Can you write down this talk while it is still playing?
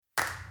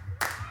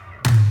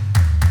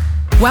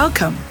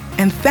Welcome,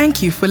 and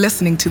thank you for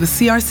listening to the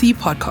CRC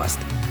podcast,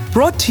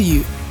 brought to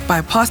you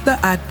by Pastor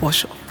Ad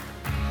Bosho.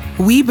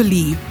 We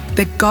believe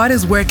that God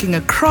is working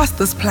across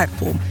this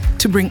platform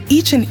to bring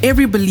each and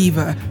every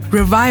believer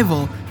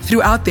revival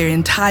throughout their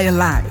entire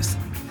lives.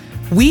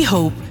 We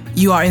hope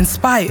you are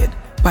inspired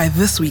by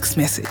this week's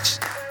message.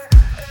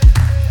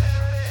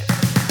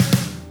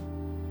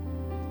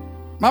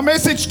 My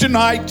message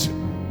tonight,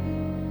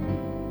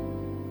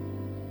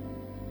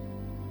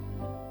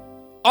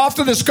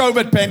 after this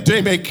COVID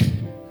pandemic,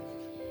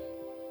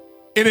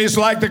 it is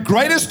like the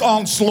greatest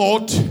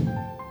onslaught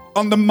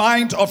on the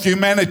mind of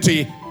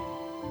humanity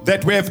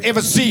that we have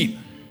ever seen.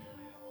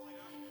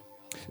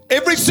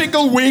 Every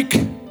single week,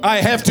 I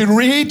have to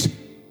read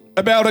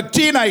about a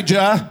teenager,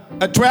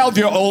 a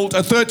 12-year-old,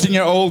 a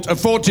 13-year-old, a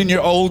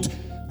 14-year-old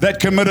that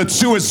committed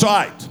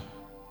suicide.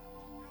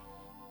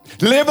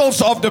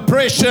 Levels of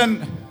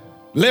depression,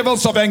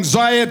 levels of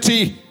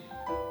anxiety,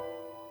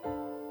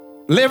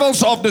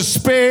 levels of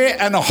despair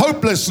and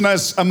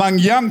hopelessness among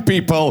young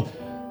people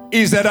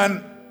is at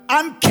an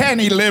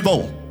uncanny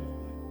level.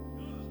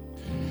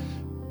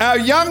 Our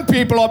young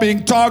people are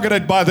being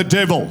targeted by the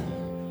devil.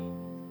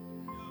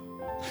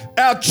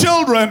 Our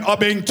children are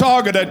being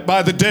targeted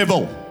by the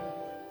devil.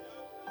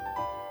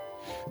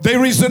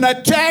 There is an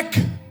attack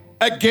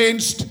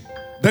against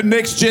the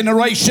next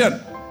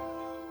generation.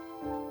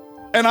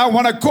 And I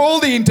want to call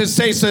the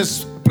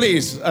intercessors,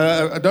 please,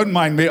 don't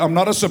mind me, I'm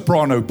not a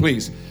soprano,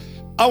 please.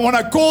 I want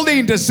to call the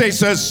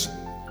intercessors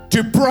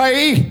to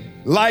pray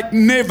like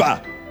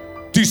never,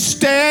 to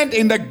stand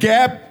in the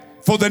gap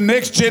for the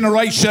next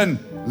generation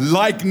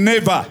like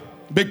never,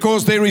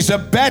 because there is a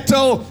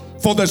battle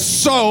for the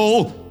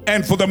soul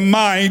and for the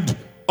mind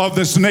of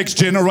this next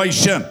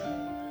generation.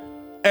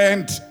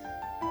 And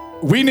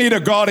we need a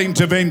God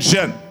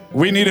intervention.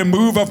 We need a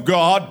move of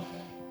God.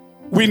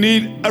 We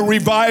need a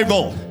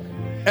revival.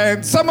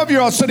 And some of you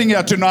are sitting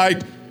here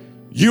tonight,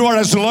 you are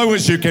as low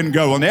as you can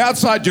go. On the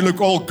outside, you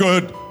look all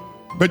good,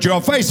 but you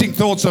are facing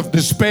thoughts of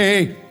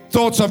despair,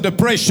 thoughts of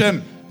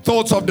depression,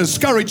 thoughts of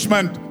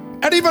discouragement,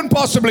 and even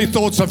possibly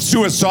thoughts of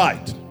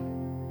suicide.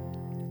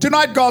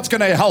 Tonight, God's going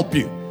to help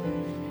you.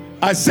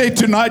 I say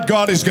tonight,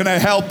 God is going to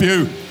help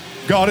you.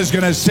 God is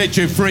going to set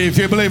you free. If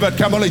you believe it,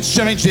 come on, let's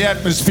change the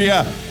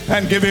atmosphere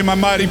and give Him a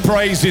mighty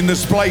praise in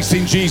this place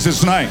in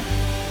Jesus' name.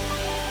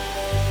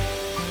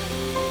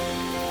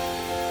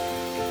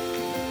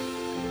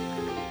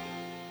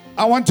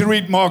 I want to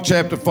read Mark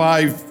chapter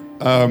 5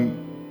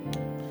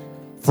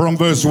 from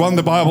verse 1.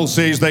 The Bible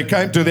says, they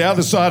came to the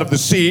other side of the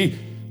sea,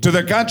 to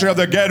the country of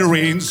the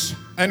Gadarenes.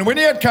 And when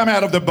he had come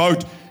out of the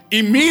boat,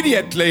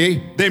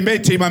 immediately there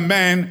met him a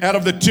man out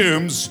of the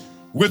tombs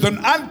with an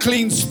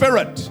unclean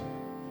spirit,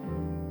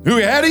 who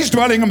had his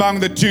dwelling among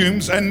the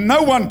tombs, and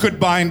no one could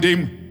bind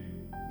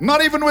him,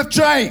 not even with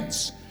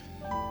chains.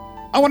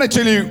 I want to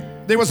tell you,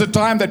 there was a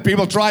time that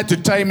people tried to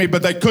tame me,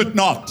 but they could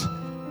not.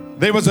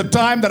 There was a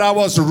time that I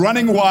was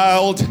running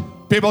wild.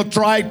 People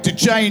tried to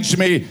change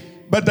me,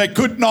 but they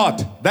could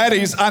not. That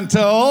is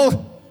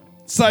until,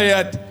 say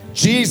it,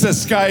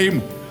 Jesus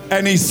came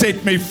and He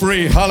set me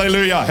free.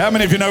 Hallelujah. How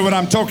many of you know what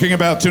I'm talking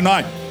about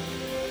tonight?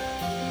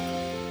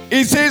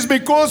 He says,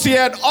 because he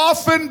had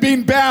often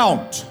been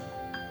bound.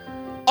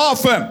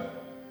 Often.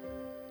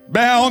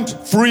 Bound,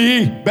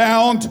 free,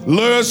 bound,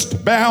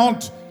 loosed,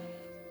 bound.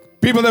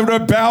 People that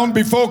were bound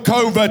before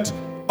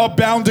COVID are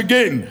bound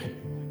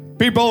again.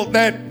 People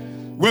that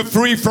were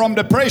free from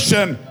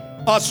depression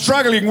are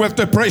struggling with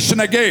depression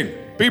again.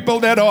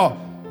 People that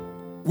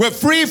were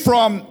free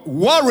from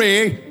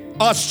worry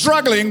are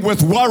struggling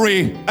with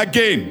worry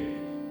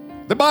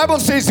again. The Bible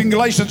says in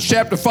Galatians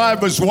chapter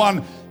 5 verse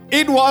 1,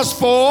 it was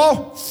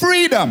for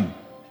freedom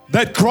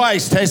that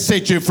Christ has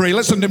set you free.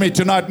 Listen to me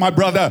tonight, my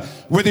brother,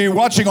 whether you're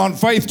watching on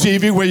Faith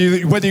TV,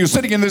 whether you're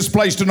sitting in this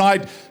place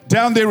tonight,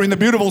 down there in the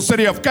beautiful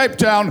city of Cape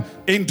Town,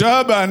 in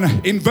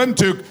Durban, in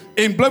Windhoek,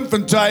 in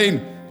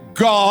Bloemfontein,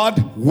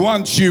 God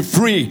wants you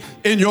free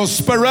in your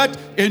spirit,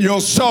 in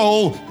your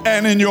soul,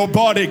 and in your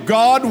body.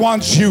 God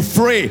wants you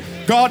free.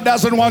 God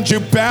doesn't want you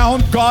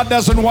bound. God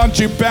doesn't want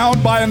you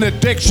bound by an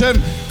addiction.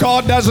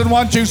 God doesn't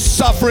want you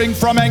suffering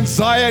from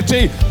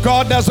anxiety.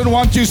 God doesn't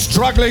want you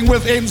struggling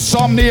with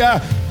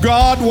insomnia.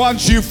 God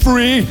wants you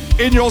free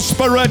in your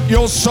spirit,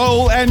 your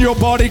soul, and your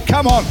body.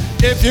 Come on.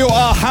 If you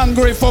are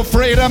hungry for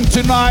freedom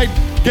tonight,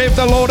 give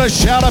the Lord a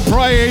shout of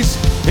praise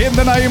in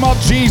the name of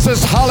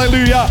Jesus.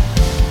 Hallelujah.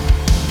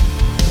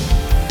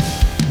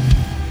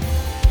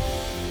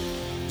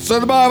 So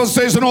the Bible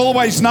says, and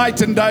always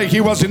night and day he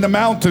was in the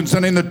mountains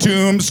and in the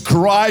tombs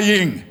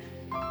crying.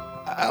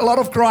 A lot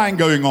of crying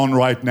going on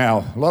right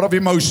now. A lot of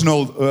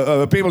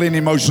emotional, people in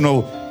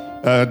emotional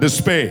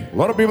despair. A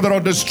lot of people that are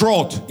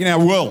distraught in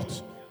our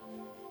world.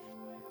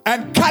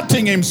 And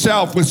cutting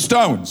himself with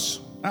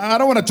stones. I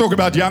don't want to talk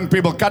about young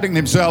people cutting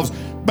themselves,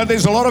 but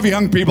there's a lot of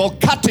young people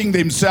cutting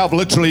themselves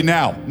literally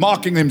now,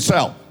 marking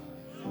themselves.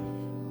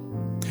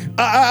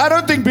 I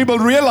don't think people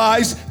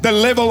realize the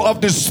level of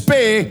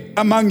despair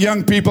among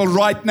young people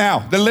right now,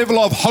 the level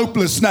of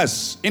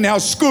hopelessness in our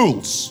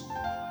schools.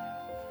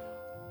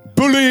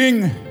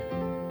 Bullying,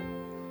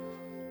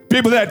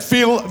 people that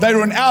feel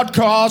they're an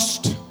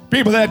outcast,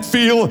 people that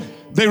feel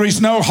there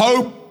is no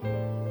hope.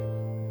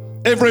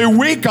 Every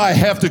week I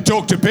have to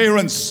talk to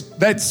parents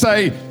that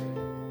say,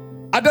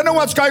 I don't know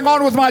what's going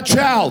on with my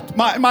child.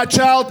 My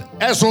child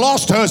has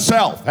lost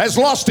herself, has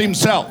lost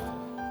himself.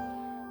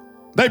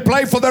 They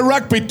play for the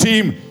rugby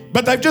team,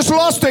 but they've just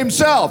lost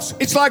themselves.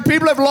 It's like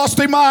people have lost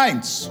their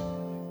minds.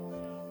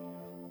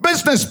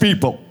 Business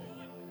people.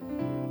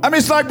 I mean,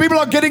 it's like people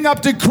are getting up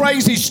to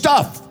crazy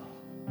stuff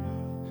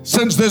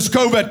since this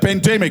COVID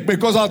pandemic,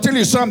 because I'll tell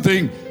you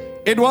something,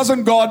 it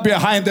wasn't God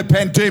behind the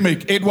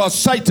pandemic, it was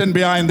Satan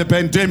behind the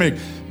pandemic.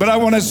 But I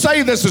want to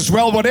say this as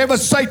well, whatever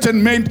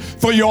Satan meant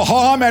for your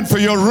harm and for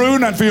your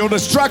ruin and for your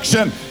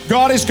destruction,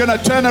 God is going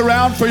to turn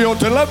around for your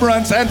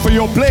deliverance and for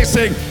your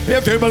blessing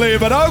if you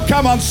believe it. Oh,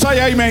 come on,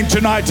 say amen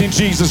tonight in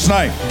Jesus'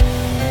 name.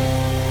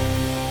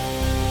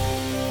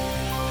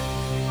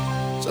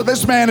 So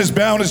this man, as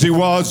bound as he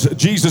was,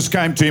 Jesus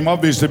came to him,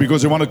 obviously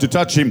because he wanted to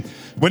touch him.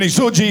 When he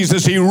saw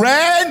Jesus, he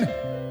ran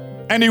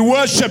and he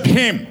worshipped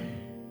him.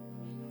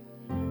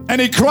 And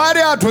he cried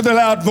out with a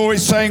loud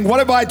voice, saying, what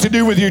have I to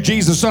do with you,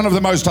 Jesus, Son of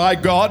the Most High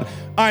God?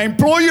 I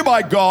implore you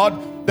by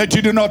God that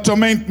you do not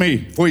torment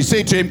me. For he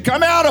said to him,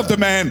 come out of the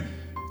man,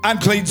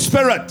 unclean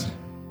spirit.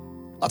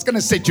 That's going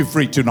to set you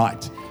free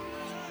tonight.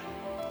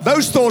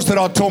 Those thoughts that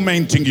are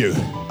tormenting you.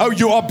 Oh,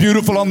 you are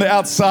beautiful on the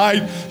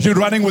outside. You're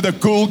running with the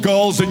cool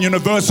girls in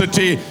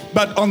university.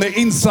 But on the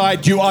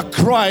inside, you are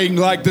crying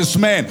like this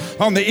man.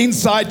 On the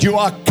inside, you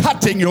are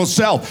cutting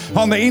yourself.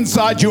 On the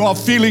inside, you are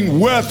feeling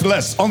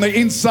worthless. On the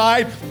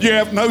inside, you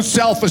have no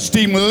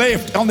self-esteem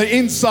left. On the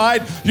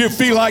inside, you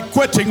feel like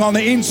quitting. On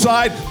the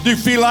inside, you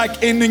feel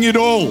like ending it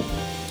all.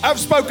 I've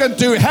spoken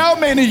to how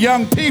many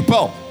young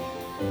people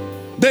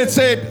that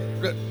said,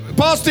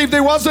 Pastor, if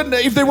there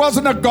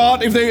wasn't a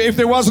God, if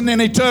there wasn't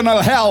an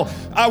eternal hell,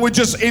 I would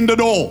just end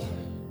it all.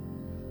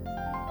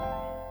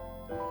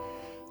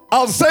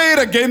 I'll say it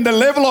again, the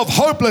level of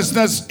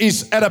hopelessness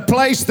is at a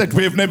place that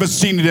we've never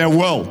seen in our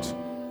world.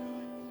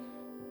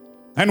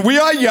 And we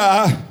are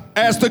here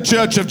as the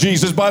Church of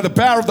Jesus by the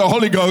power of the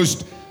Holy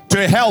Ghost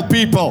to help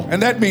people.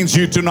 And that means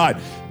you tonight.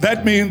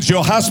 That means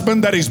your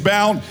husband that is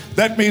bound.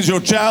 That means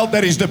your child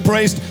that is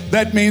depressed.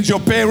 That means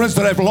your parents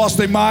that have lost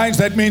their minds.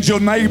 That means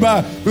your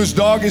neighbor whose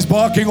dog is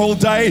barking all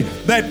day.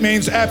 That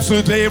means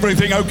absolutely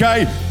everything,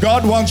 okay?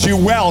 God wants you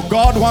well.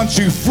 God wants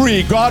you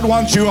free. God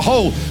wants you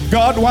whole.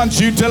 God wants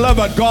you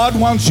delivered. God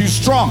wants you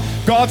strong.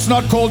 God's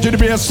not called you to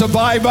be a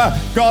survivor.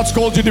 God's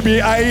called you to be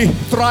a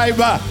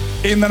thriver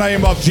in the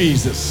name of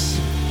Jesus.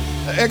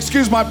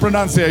 Excuse my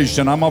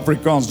pronunciation. I'm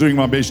Afrikaans, doing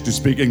my best to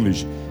speak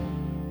English.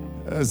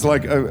 It's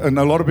like, and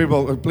a lot of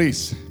people,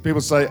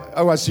 people say,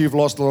 oh, I see you've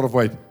lost a lot of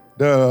weight.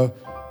 I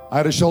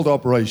had a shoulder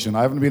operation.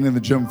 I haven't been in the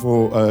gym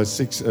for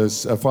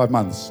 5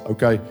 months,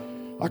 okay?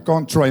 I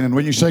can't train. And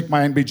when you shake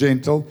my hand, be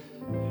gentle.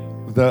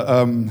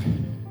 The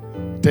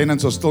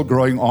tendons are still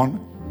growing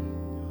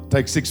on.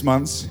 Take 6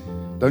 months.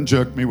 Don't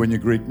jerk me when you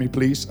greet me,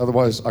 please.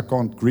 Otherwise, I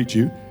can't greet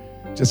you.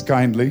 Just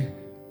kindly,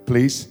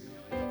 please.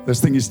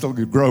 This thing is still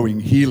growing,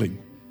 healing.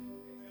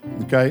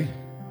 Okay?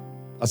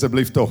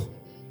 Asseblief toch.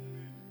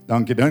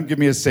 Dankie. Don't give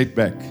me a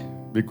setback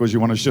because you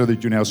want to show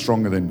that you're now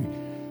stronger than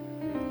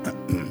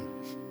me.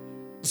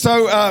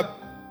 So,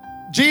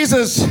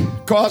 Jesus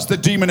cast the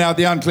demon out,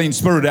 the unclean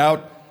spirit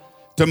out,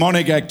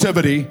 demonic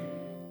activity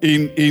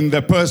in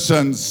the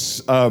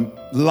person's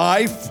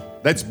life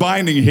that's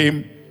binding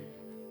him.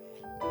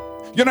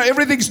 You know,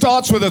 everything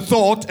starts with a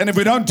thought, and if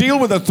we don't deal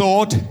with a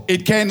thought,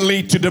 it can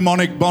lead to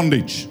demonic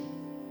bondage.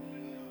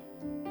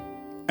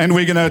 And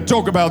we're going to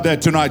talk about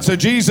that tonight. So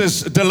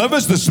Jesus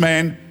delivers this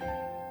man.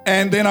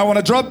 And then I want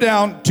to drop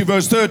down to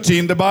verse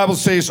 13. The Bible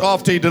says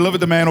after he delivered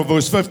the man, or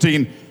verse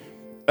 15,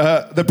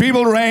 the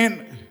people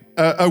ran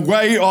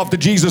away after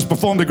Jesus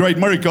performed a great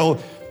miracle.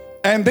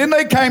 And then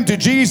they came to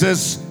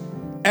Jesus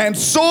and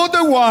saw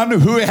the one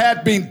who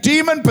had been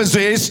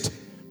demon-possessed,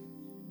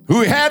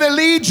 who had a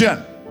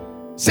legion,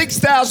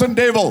 6,000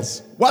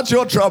 devils. What's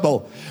your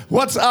trouble?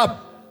 What's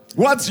up?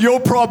 What's your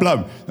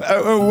problem?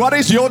 What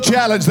is your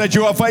challenge that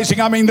you are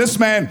facing? I mean, this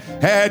man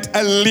had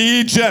a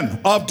legion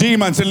of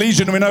demons. A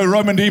legion, we know, a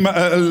Roman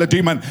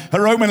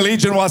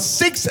legion was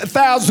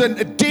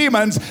 6,000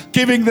 demons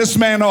giving this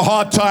man a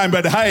hard time.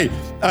 But hey,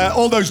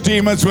 all those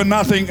demons were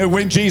nothing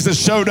when Jesus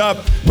showed up.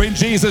 When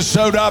Jesus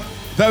showed up,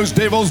 those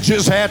devils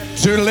just had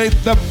to let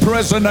the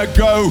prisoner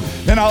go.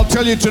 And I'll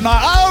tell you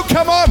tonight, oh,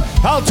 come on.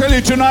 I'll tell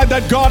you tonight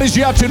that God is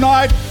here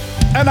tonight.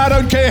 And I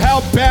don't care how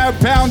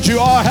bound you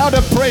are, how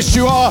depressed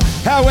you are,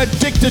 how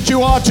addicted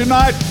you are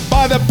tonight,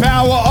 by the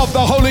power of the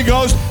Holy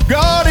Ghost,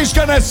 God is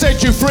going to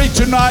set you free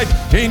tonight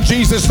in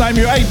Jesus' name.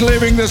 You ain't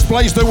leaving this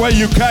place the way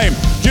you came.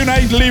 You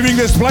ain't leaving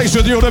this place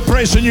with your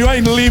depression. You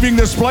ain't leaving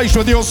this place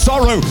with your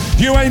sorrow.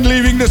 You ain't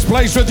leaving this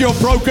place with your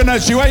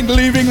brokenness. You ain't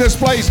leaving this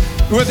place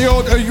with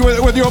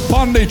your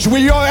bondage.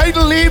 We ain't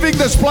leaving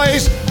this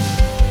place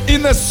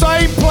in the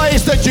same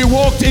place that you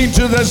walked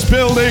into this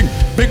building,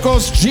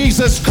 because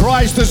Jesus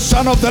Christ, the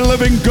Son of the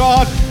living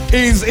God,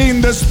 is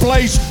in this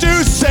place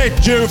to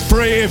set you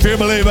free. If you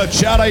believe it,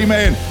 shout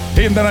amen.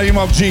 in the name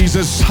of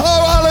Jesus. Oh,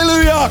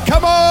 hallelujah.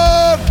 Come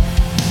on.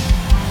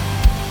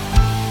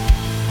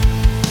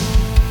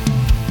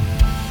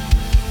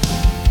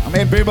 I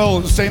mean,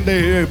 people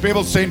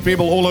send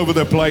people all over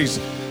the place.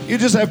 You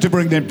just have to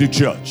bring them to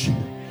church.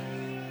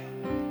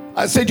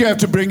 I said you have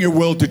to bring your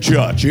will to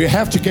church. You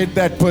have to get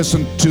that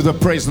person to the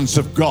presence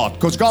of God,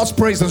 because God's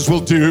presence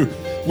will do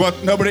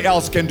what nobody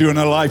else can do in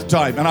a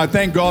lifetime. And I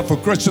thank God for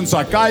Christian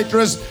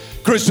psychiatrists,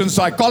 Christian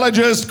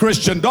psychologists,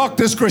 Christian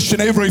doctors,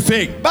 Christian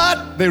everything.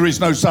 But there is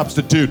no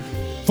substitute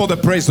for the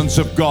presence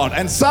of God.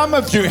 And some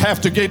of you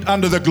have to get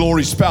under the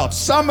glory spout.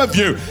 Some of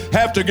you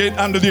have to get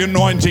under the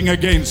anointing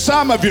again.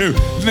 Some of you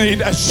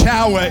need a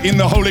shower in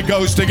the Holy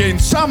Ghost again.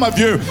 Some of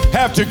you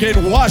have to get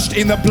washed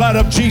in the blood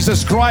of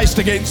Jesus Christ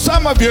again.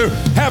 Some of you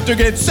have to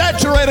get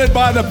saturated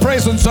by the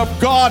presence of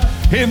God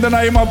in the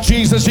name of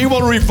Jesus. He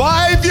will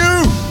revive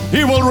you,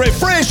 He will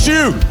refresh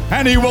you,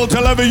 and He will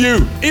deliver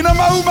you in a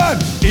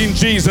moment in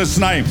Jesus'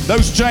 name.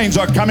 Those chains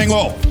are coming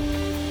off.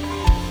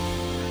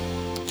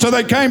 So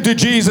they came to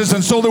Jesus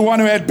and saw the one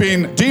who had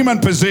been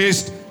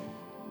demon-possessed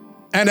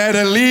and had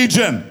a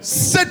legion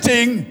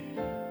sitting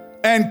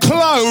and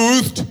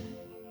clothed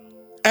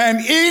and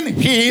in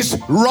his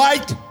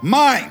right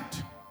mind.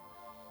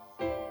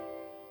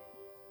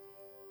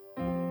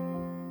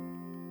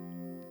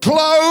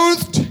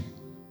 Clothed.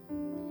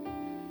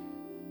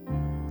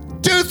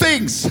 Two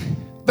things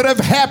that have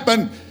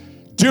happened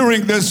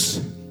during this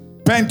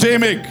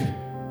pandemic.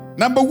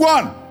 Number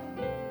one,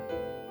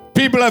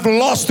 people have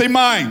lost their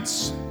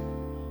minds.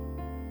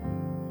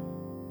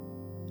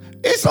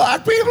 It's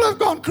like people have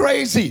gone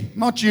crazy.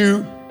 Not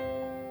you,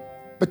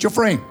 but your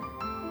friend.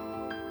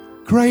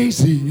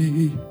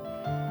 Crazy.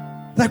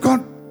 They've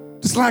gone,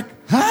 it's like,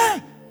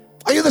 huh?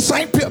 Are you the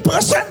same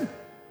person?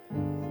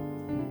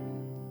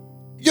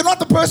 You're not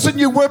the person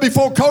you were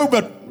before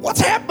COVID.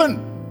 What's happened?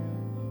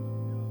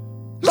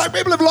 Like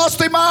people have lost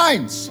their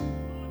minds.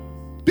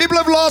 People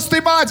have lost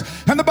their minds.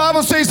 And the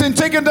Bible says in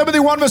 2 Timothy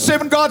 1 verse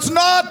 7, God's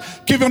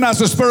not given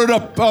us a spirit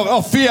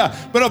of fear,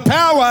 but of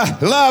power,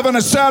 love, and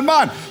a sound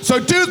mind.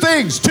 So two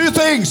things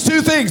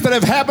that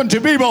have happened to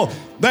people.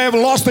 They have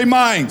lost their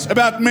minds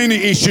about many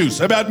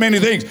issues, about many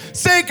things.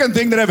 Second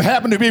thing that have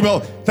happened to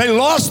people, they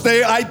lost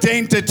their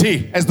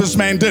identity, as this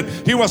man did.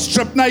 He was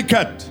stripped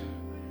naked.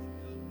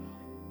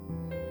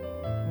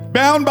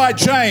 Bound by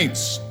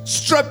chains,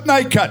 stripped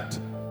naked.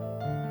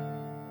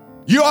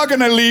 You are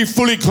going to leave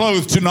fully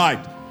clothed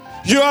tonight.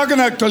 You are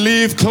going to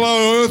leave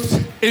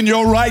clothed in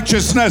your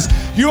righteousness.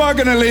 You are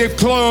going to leave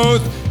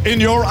clothed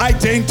in your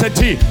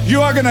identity.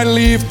 You are going to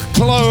leave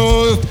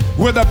clothed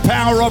with the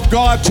power of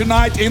God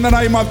tonight in the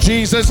name of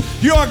Jesus.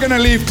 You are going to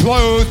leave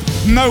clothed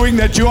knowing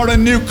that you are a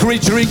new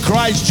creature in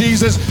Christ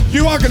Jesus.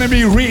 You are going to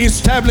be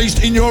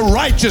reestablished in your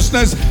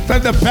righteousness,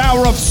 that the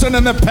power of sin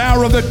and the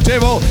power of the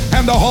devil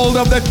and the hold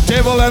of the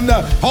devil and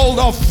the hold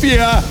of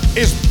fear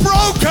is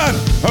broken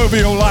over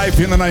your life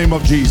in the name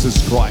of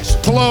Jesus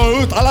Christ.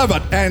 Clothed, I love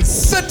it, and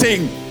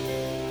sitting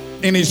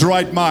in his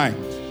right mind.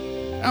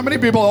 How many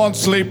people aren't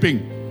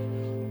sleeping?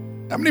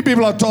 How many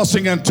people are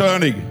tossing and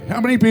turning?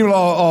 How many people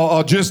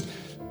are just,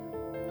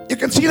 you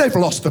can see they've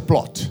lost the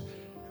plot.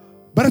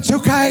 But it's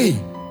okay.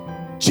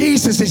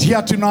 Jesus is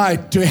here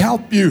tonight to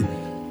help you.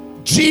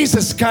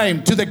 Jesus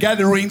came to the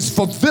gatherings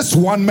for this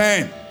one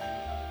man.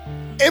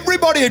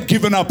 Everybody had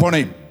given up on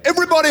him.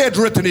 Everybody had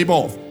written him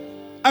off.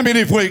 I mean,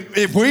 if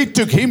we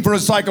took him for a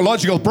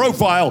psychological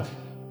profile,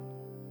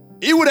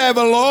 he would have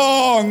a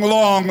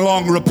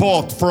long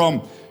report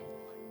from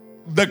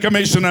the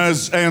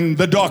commissioners and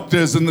the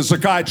doctors and the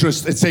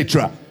psychiatrists,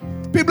 etc.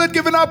 People had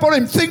given up on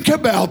him. Think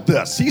about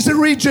this. He's a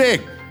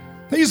reject.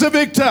 He's a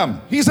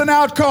victim. He's an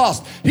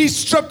outcast. He's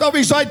stripped of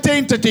his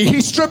identity.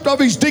 He's stripped of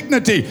his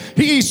dignity.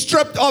 He's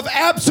stripped of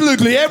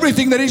absolutely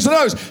everything that he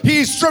knows.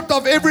 He's stripped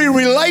of every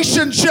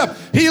relationship.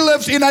 He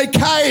lives in a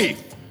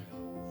cave.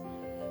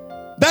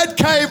 That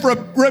cave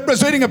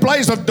representing a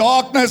place of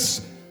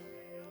darkness,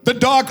 the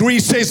dark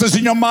recesses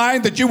in your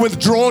mind that you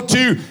withdraw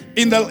to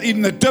in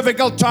the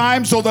difficult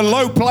times or the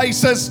low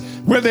places,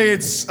 whether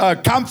it's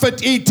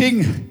comfort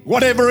eating,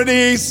 whatever it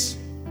is.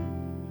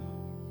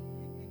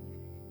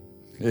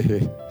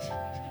 You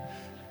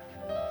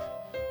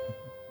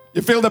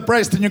feel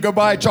depressed and you go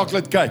buy a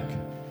chocolate cake.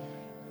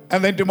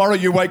 And then tomorrow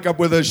you wake up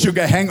with a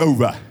sugar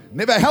hangover.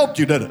 Never helped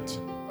you, did it?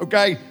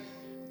 Okay?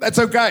 That's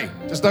okay.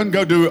 Just don't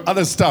go do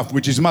other stuff,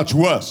 which is much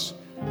worse.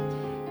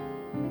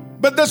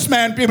 But this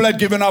man, people had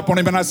given up on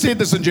him. And I said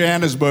this in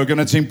Johannesburg, and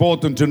it's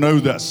important to know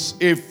this.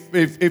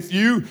 If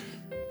you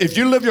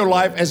live your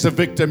life as a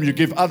victim, you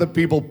give other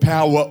people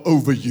power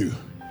over you.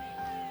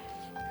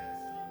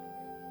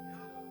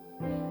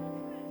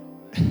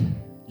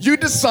 You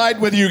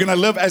decide whether you're going to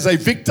live as a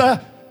victor,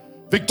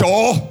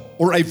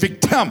 or a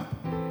victim.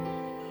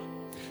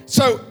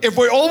 So if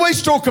we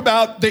always talk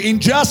about the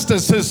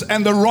injustices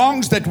and the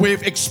wrongs that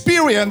we've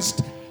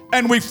experienced,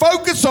 and we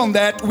focus on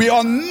that, we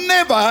are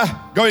never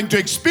going to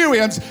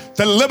experience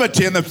the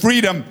liberty and the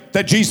freedom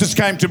that Jesus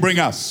came to bring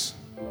us.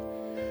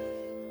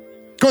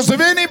 Because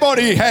if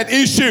anybody had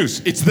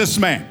issues, it's this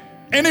man.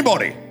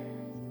 Anybody.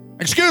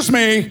 Excuse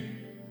me,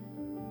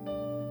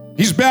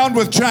 He's bound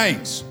with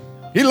chains.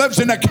 He lives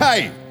in a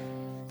cave.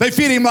 They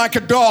feed him like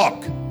a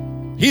dog.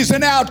 He's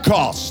an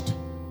outcast.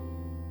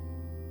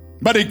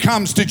 But he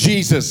comes to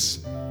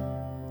Jesus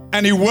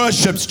and he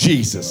worships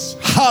Jesus.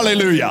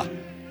 Hallelujah.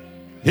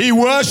 He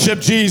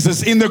worshiped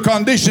Jesus in the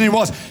condition he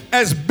was.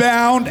 As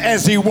bound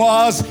as he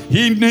was,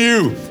 he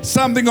knew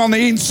something on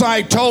the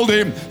inside told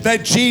him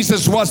that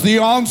Jesus was the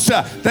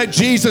answer, that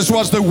Jesus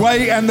was the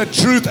way and the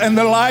truth and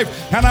the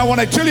life. And I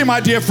want to tell you, my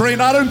dear friend,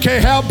 I don't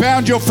care how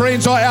bound your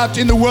friends are out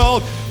in the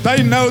world,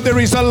 they know there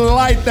is a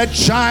light that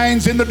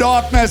shines in the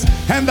darkness,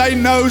 and they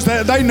know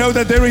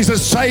that there is a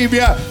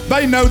Savior.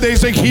 They know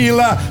there's a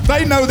healer.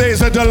 They know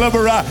there's a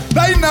deliverer.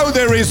 They know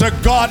there is a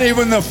God.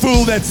 Even the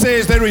fool that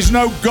says there is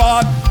no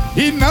God,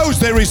 he knows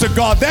there is a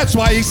God. That's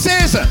why he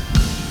says it.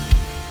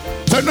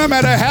 So no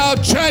matter how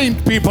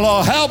chained people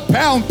are, how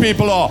bound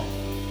people are,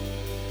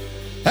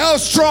 how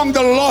strong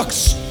the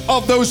locks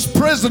of those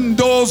prison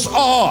doors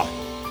are,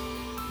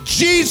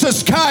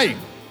 Jesus came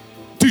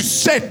to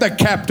set the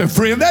captive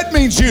free. And that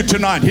means you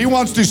tonight. He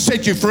wants to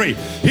set you free.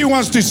 He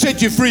wants to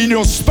set you free in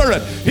your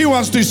spirit. He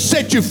wants to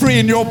set you free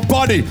in your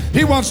body.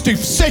 He wants to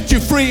set you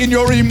free in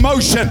your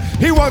emotion.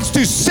 He wants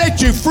to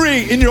set you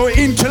free in your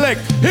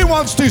intellect. He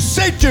wants to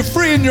set you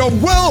free in your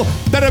will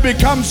that it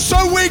becomes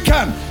so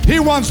weakened. He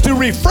wants to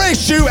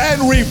refresh you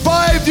and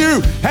revive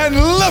you and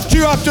lift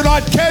you up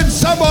tonight. Can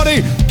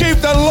somebody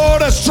give the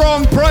Lord a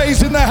strong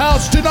praise in the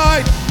house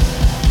tonight?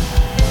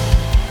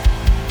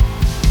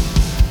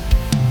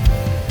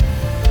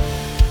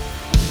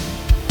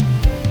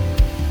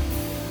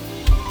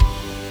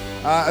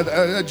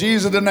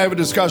 Jesus didn't have a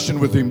discussion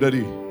with him, did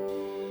he?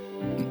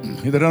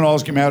 He didn't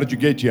ask him, how did you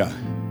get here?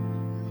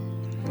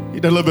 He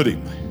delivered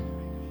him.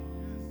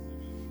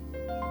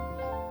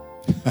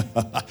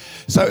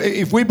 So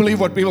if we believe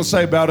what people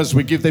say about us,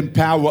 we give them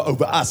power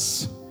over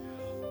us.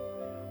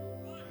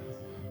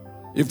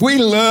 If we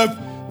live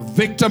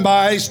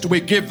victimized,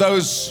 we give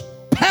those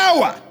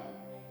power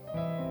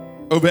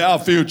over our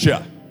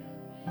future.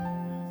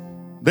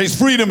 There's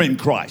freedom in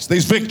Christ.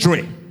 There's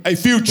victory, a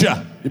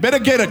future. You better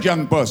get it,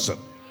 young person.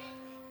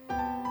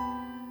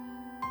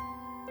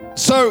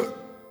 So,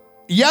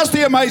 here's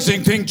the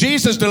amazing thing.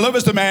 Jesus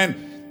delivers the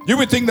man. You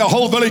would think the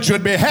whole village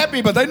would be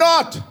happy, but they're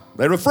not.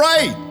 They're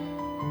afraid.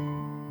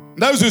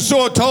 Those who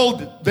saw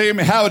told them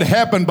how it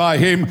happened by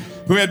him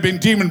who had been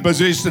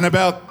demon-possessed, and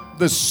about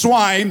the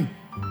swine.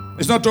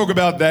 Let's not talk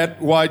about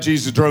that, why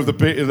Jesus drove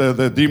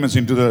the demons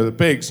into the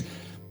pigs.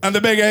 And they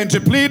began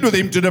to plead with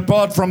him to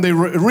depart from the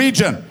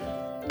region.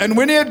 And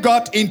when he had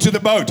got into the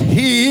boat,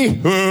 he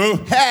who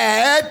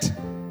had.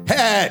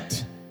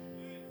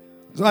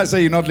 So I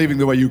say, you're not leaving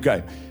the way you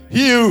came.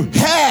 He who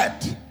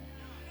had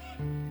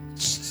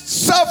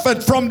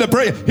suffered from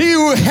he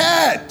who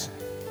had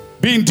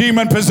been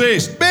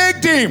demon-possessed,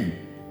 begged him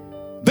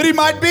that he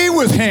might be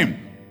with him.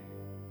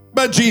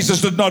 But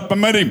Jesus did not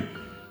permit him,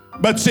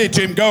 but said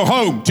to him, go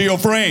home to your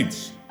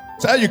friends.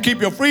 That's how you keep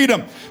your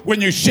freedom,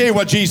 when you share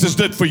what Jesus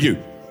did for you.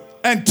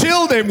 And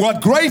tell them what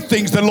great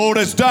things the Lord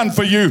has done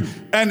for you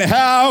and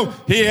how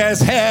he has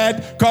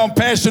had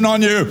compassion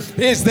on you.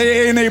 Is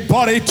there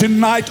anybody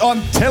tonight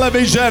on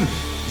television?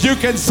 You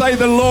can say,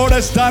 the Lord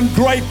has done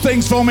great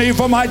things for me,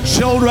 for my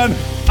children.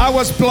 I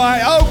was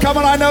blind. Oh, come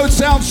on, I know it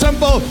sounds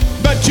simple,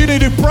 but you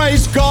need to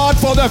praise God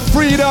for the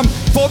freedom,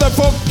 for the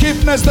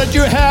forgiveness that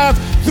you have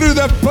through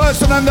the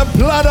person and the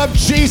blood of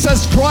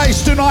Jesus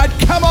Christ tonight.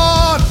 Come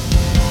on.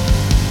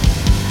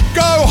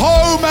 Go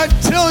home and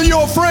tell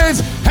your friends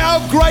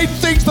how great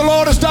things the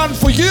Lord has done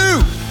for you.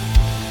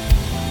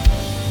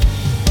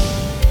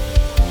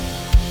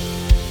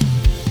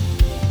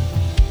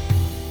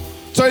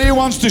 So he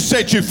wants to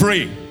set you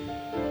free.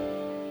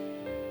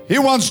 He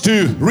wants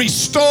to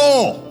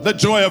restore the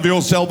joy of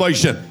your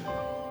salvation.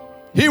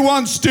 He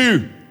wants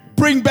to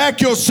bring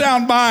back your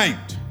sound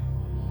mind.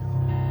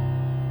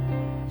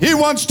 He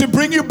wants to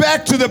bring you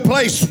back to the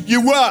place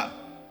you were.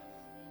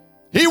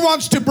 He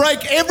wants to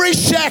break every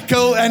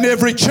shackle and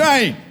every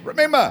chain.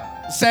 Remember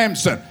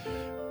Samson.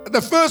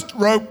 The first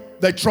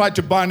rope they tried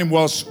to bind him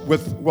was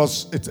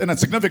and it's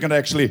significant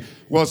actually,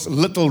 was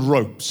little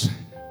ropes.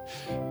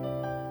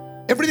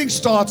 Everything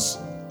starts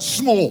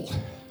small.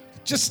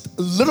 Just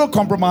a little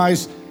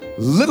compromise,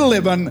 little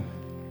leaven,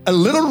 a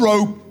little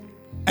rope,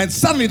 and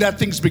suddenly that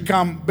thing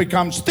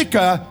becomes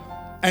thicker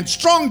and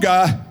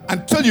stronger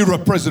until you're a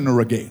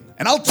prisoner again.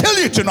 And I'll tell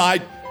you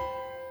tonight,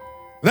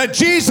 that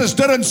Jesus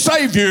didn't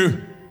save you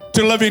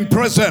to live in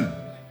prison.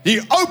 He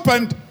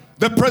opened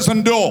the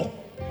prison door.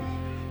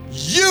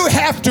 You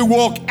have to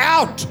walk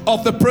out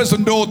of the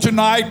prison door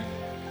tonight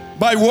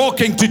by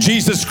walking to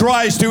Jesus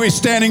Christ, who is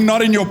standing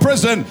not in your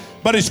prison,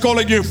 but is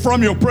calling you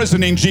from your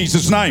prison in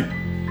Jesus' name.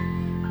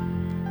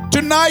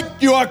 Tonight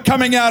you are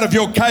coming out of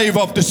your cave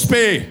of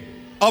despair,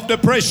 of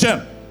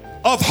depression,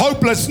 of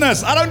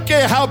hopelessness. I don't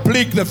care how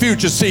bleak the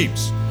future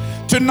seems.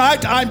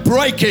 Tonight I'm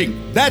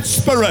breaking that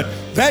spirit,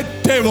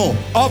 that devil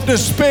of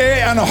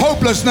despair and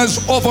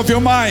hopelessness off of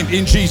your mind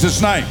in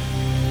Jesus' name.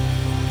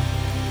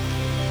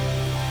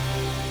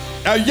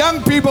 Our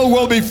young people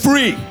will be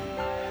free.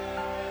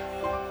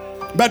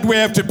 but we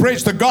have to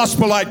preach the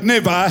gospel like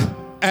never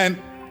and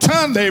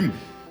turn them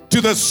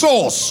to the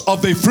source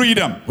of their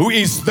freedom, who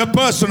is the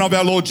person of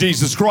our Lord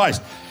Jesus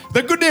Christ.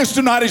 The good news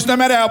tonight is no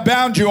matter how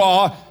bound you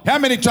are, how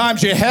many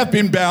times you have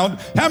been bound,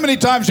 how many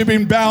times you've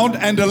been bound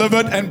and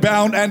delivered and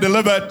bound and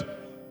delivered,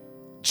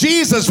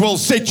 Jesus will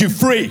set you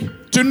free.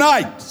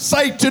 Tonight,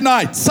 say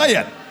tonight, say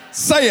it,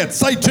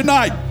 say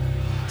tonight,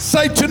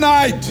 say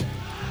tonight,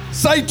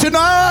 say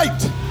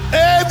tonight.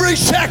 Every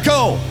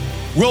shackle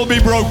will be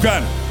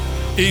broken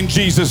in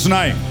Jesus'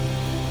 name.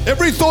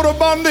 Every thought of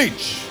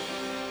bondage,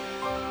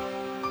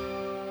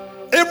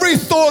 every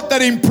thought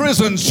that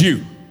imprisons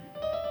you.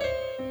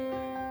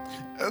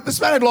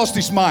 This man had lost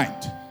his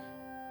mind,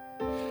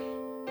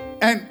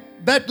 and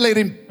that led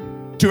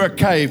him to a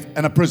cave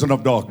and a prison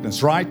of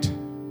darkness, right?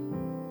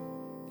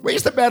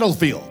 Where's the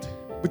battlefield?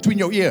 Between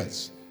your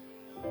ears.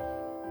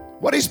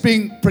 What is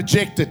being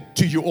projected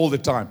to you all the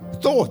time?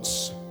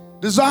 Thoughts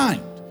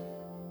designed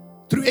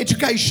through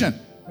education,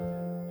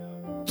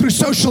 through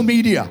social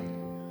media,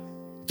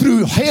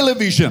 through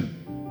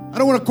television. I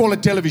don't want to call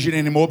it television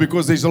anymore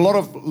because there's a lot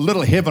of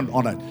little heaven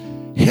on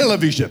it.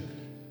 Television.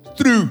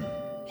 Through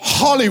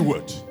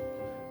Hollywood.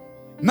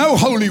 No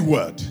holy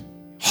word.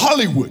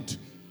 Hollywood.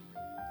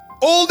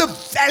 All the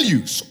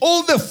values,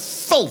 all the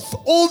filth,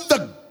 all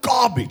the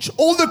garbage,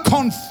 all the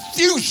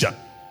confusion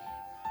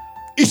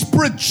is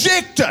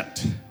projected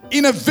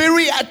in a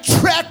very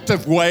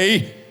attractive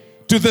way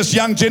to this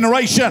young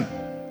generation,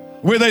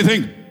 where they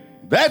think,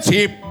 that's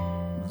hip,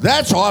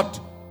 that's hot,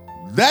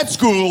 that's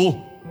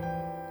cool,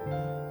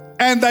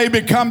 and they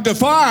become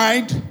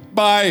defined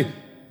by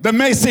the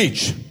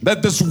message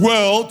that this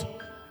world,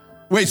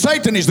 where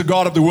Satan is the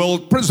God of the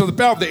world, prince of the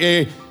power of the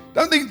air.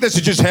 Don't think this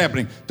is just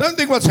happening. Don't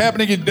think what's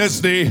happening in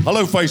Disney,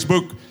 hello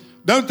Facebook,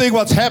 don't think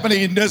what's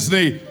happening in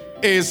Disney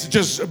is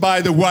just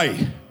by the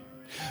way.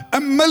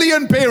 1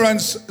 million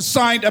parents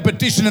signed a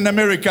petition in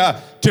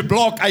America to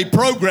block a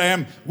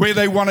program where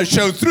they want to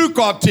show through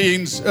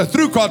cartoons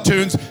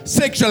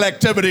sexual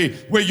activity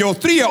where your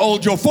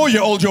 3-year-old, your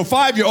 4-year-old, your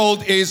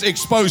 5-year-old is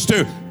exposed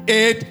to.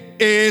 It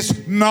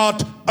is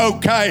not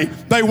okay.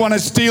 They want to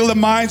steal the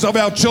minds of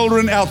our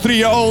children, our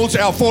 3-year-olds,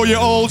 our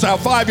 4-year-olds, our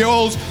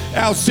 5-year-olds,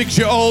 our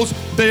 6-year-olds.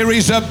 There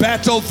is a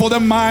battle for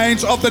the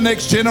minds of the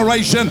next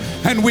generation,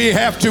 and we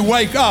have to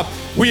wake up.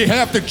 We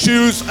have to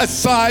choose a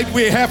side.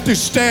 We have to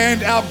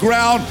stand our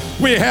ground.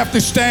 We have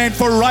to stand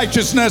for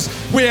righteousness.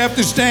 We have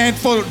to stand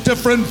for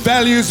different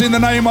values in the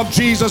name of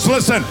Jesus.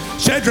 Listen,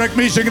 Shadrach,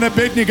 Meshach, and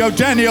Abednego,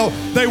 Daniel,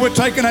 they were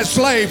taken as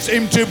slaves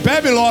into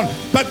Babylon,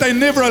 but they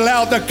never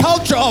allowed the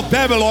culture of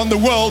Babylon, the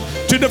world,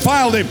 to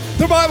defile them.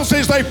 The Bible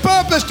says they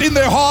purposed in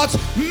their hearts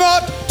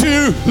not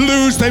to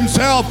lose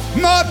themselves,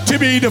 not to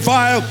be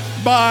defiled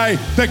by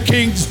the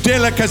king's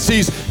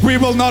delicacies. We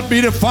will not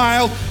be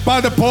defiled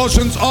by the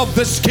portions of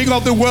this king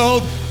of the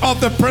world, of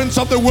the prince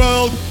of the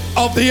world,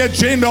 of the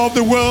agenda of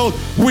the world.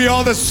 We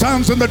are the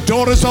sons and the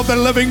daughters of the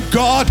living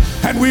God,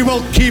 and we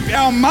will keep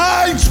our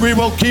minds, we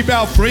will keep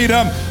our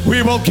freedom,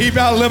 we will keep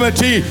our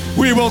liberty,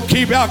 we will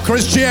keep our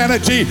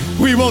Christianity,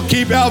 we will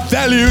keep our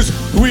values.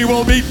 We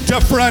will be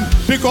different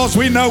because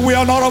we know we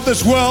are not of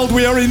this world,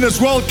 we are in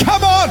this world.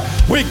 Come on,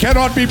 we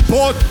cannot be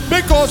bought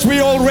because we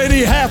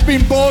already have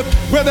been bought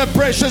with the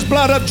precious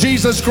blood of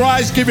Jesus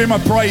Christ. Give him a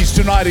praise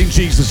tonight in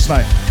Jesus'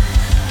 name.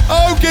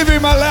 Oh, give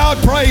him a loud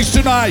praise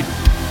tonight.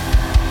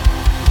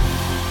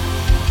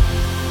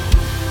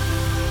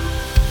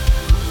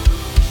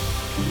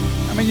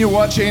 I mean, you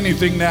watch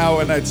anything now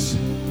and it's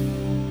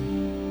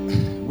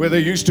where they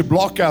used to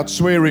block out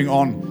swearing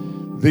on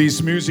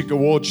these music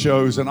award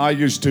shows, and I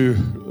used to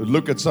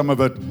look at some of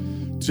it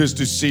just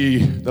to see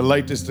the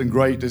latest and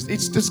greatest.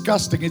 It's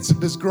disgusting. It's a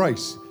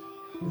disgrace.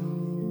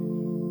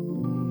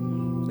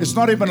 It's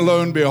not even lo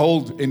and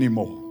behold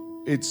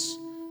anymore. It's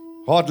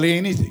hardly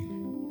anything.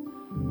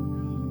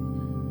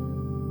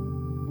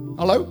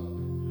 Hello?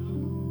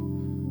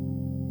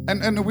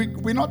 And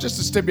we're not just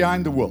a step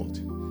behind the world.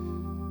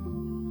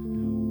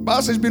 The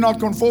Bible says, be not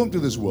conformed to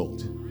this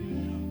world.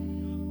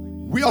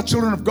 We are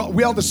children of God.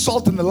 We are the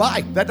salt and the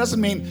light. That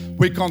doesn't mean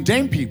we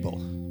condemn people.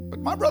 But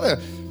my brother,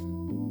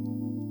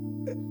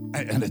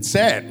 and it's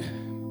sad,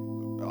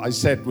 I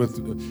sat with,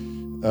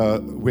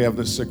 we have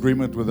this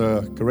agreement with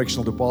the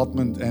correctional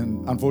department,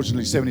 and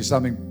unfortunately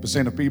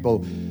 70-something% of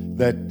people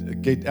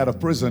that get out of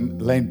prison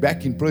land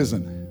back in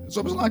prison. It's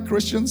almost like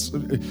Christians.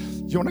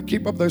 You want to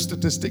keep up those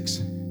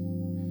statistics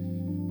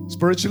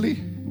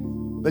spiritually?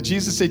 That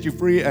Jesus set you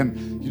free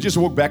and you just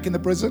walk back in the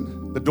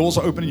prison? The doors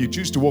are open and you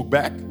choose to walk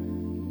back?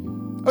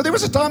 Oh, there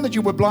was a time that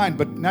you were blind,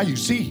 but now you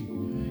see.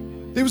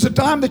 There was a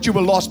time that you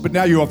were lost, but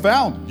now you are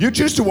found. You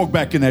choose to walk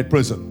back in that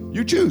prison.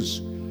 You choose.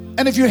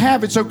 And if you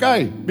have, it's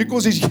okay,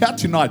 because he's here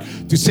tonight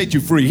to set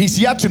you free. He's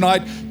here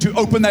tonight to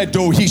open that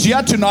door. He's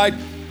here tonight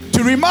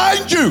to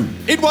remind you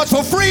it was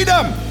for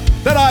freedom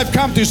that I've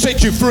come to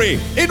set you free.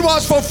 It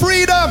was for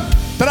freedom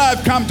that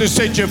I've come to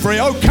set you free.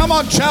 Oh, come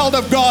on, child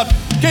of God.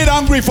 Get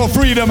hungry for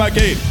freedom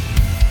again.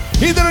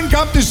 He didn't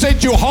come to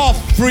set you half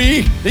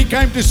free. He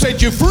came to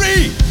set you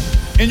free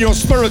in your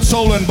spirit,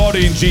 soul, and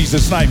body in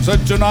Jesus' name. So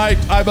tonight,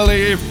 I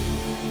believe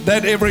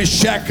that every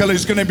shackle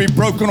is going to be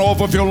broken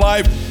off of your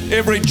life.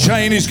 Every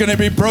chain is going to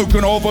be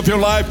broken off of your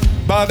life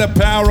by the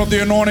power of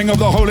the anointing of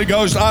the Holy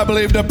Ghost. I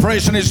believe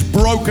depression is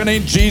broken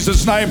in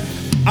Jesus' name.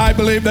 I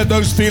believe that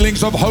those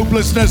feelings of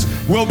hopelessness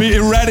will be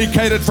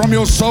eradicated from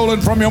your soul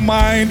and from your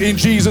mind in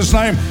Jesus'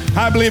 name.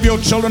 I believe your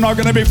children are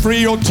going to be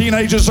free. Your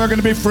teenagers are going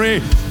to be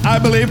free. I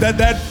believe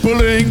that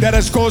bullying that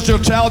has caused your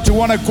child to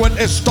want to quit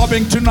is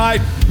stopping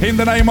tonight in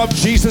the name of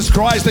Jesus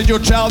Christ, that your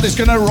child is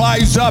going to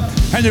rise up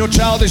and your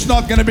child is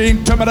not going to be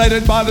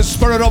intimidated by the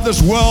spirit of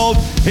this world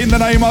in the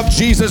name of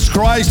Jesus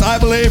Christ. I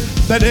believe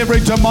that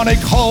every demonic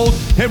hold,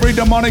 every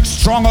demonic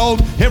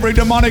stronghold, every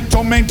demonic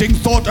tormenting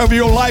thought over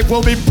your life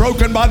will be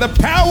broken by the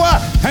power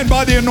and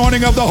by the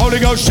anointing of the Holy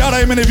Ghost. Shout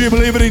amen if you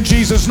believe it in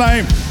Jesus'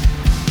 name.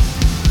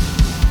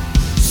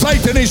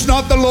 Satan is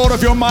not the Lord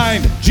of your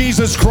mind.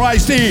 Jesus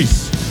Christ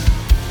is.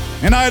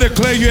 And I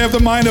declare you have the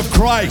mind of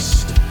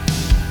Christ.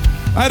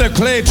 I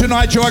declare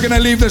tonight you are going to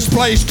leave this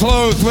place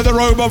clothed with a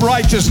robe of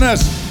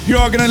righteousness. You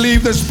are going to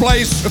leave this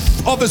place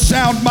of a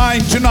sound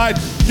mind tonight.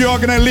 You are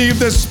going to leave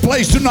this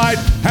place tonight,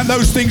 and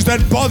those things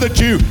that bothered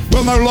you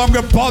will no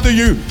longer bother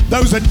you.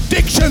 Those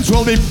addictions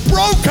will be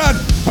broken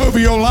over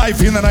your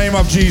life in the name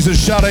of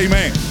Jesus. Shout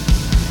amen.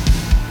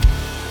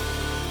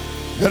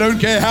 I don't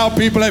care how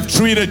people have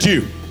treated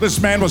you. This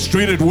man was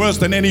treated worse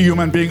than any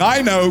human being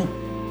I know.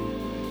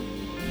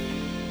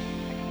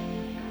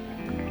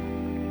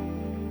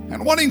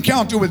 And one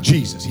encounter with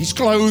Jesus. He's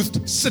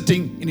clothed,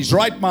 sitting in his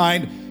right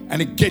mind,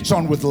 and he gets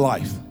on with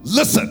life.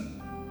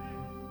 Listen.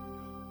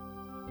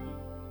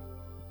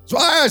 So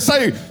I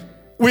say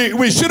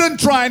we shouldn't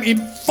try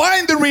and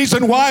find the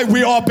reason why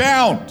we are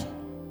bound.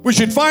 We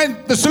should find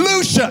the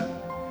solution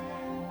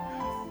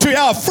to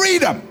our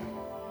freedom.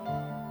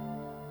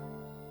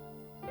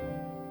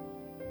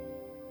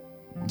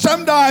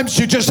 Sometimes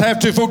you just have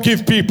to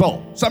forgive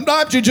people.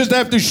 Sometimes you just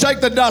have to shake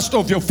the dust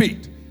off your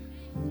feet.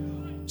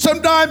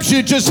 Sometimes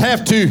you just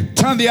have to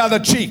turn the other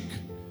cheek.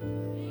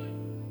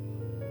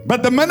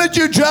 But the minute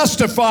you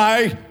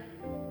justify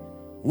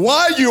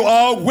why you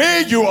are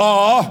where you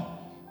are,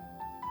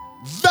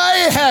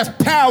 they have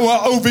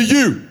power over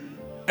you.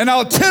 And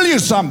I'll tell you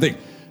something.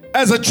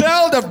 As a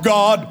child of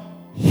God,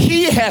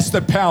 He has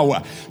the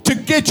power to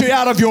get you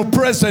out of your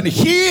prison.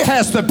 He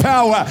has the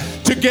power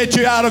to get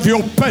you out of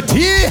your pit.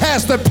 He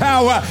has the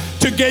power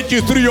to get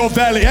you through your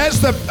valley.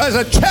 As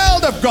a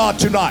child of God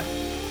tonight,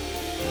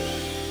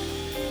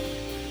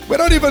 we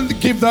don't even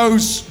give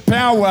those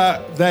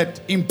power that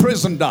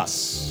imprisoned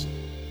us.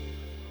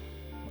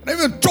 We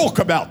don't even talk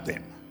about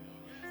them.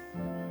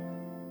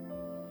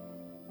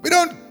 We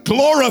don't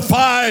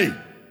glorify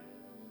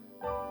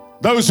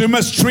those who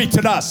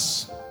mistreated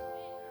us.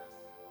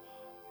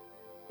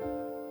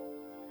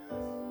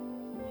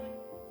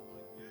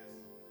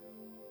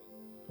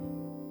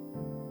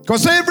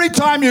 Because every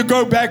time you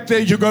go back there,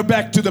 you go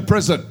back to the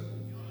prison.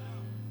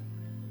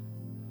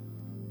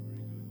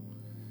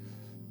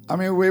 I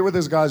mean, where were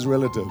this guy's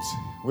relatives?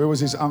 Where was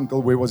his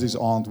uncle? Where was his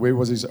aunt? Where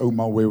was his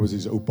oma? Where was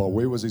his opa?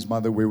 Where was his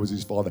mother? Where was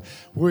his father?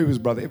 Where was his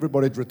brother?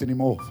 Everybody had written him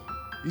off.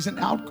 He's an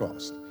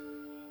outcast.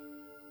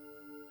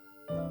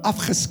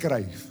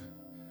 Afgeskryf.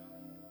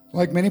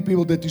 Like many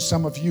people did to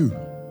some of you.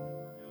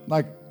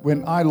 Like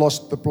when I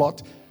lost the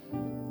plot,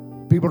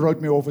 people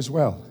wrote me off as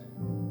well.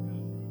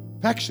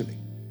 Actually.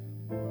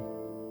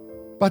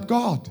 But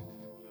God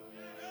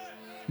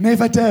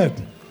never did.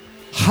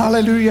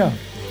 Hallelujah.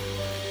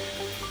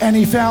 And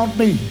He found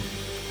me.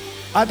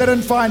 I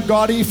didn't find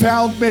God, He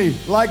found me.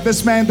 Like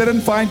this man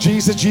didn't find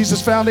Jesus,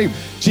 Jesus found him.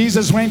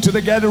 Jesus went to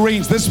the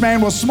Gadarenes. This man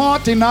was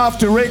smart enough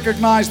to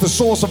recognize the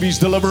source of his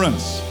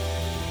deliverance.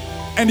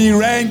 And he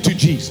ran to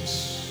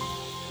Jesus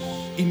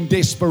in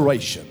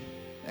desperation.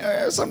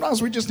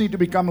 Sometimes we just need to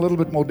become a little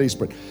bit more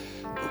desperate.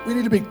 We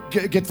need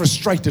to get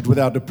frustrated with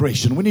our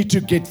depression. We need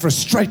to get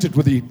frustrated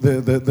with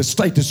the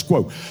status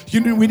quo.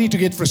 We need to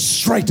get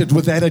frustrated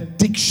with that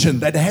addiction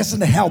that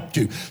hasn't helped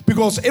you.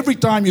 Because every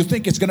time you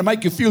think it's going to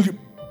make you feel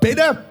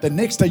better, the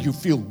next day you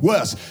feel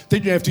worse.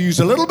 Then you have to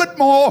use a little bit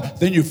more,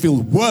 then you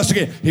feel worse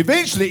again.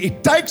 Eventually,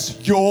 it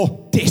takes your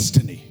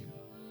destiny.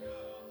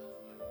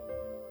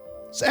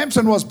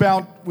 Samson was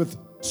bound with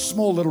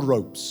small little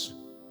ropes.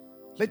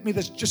 Let me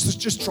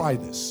just try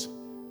this.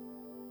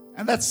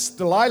 And that's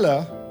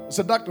Delilah, the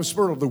seductive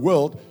spirit of the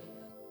world,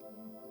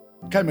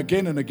 came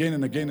again and again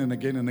and again and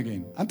again and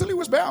again until he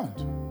was bound.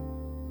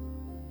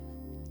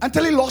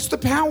 Until he lost the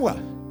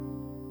power.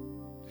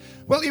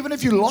 Well, even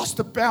if you lost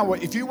the power,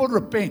 if you will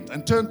repent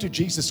and turn to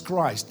Jesus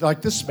Christ,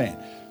 like this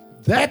man,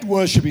 that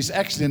worship is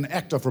actually an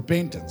act of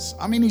repentance.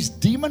 I mean, he's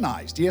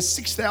demonized. He has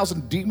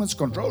 6,000 demons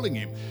controlling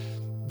him.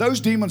 Those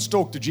demons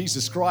talk to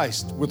Jesus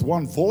Christ with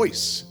one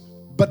voice.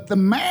 But the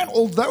man,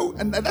 although,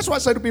 and that's why I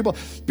say to people,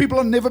 people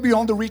are never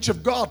beyond the reach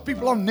of God.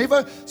 People are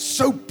never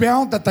so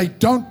bound that they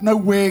don't know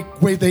where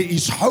there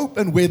is hope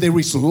and where there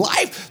is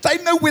life. They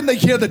know when they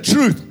hear the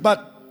truth,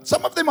 but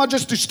some of them are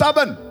just too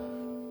stubborn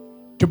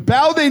to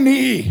bow their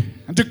knee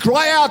and to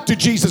cry out to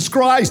Jesus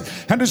Christ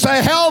and to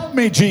say, help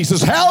me,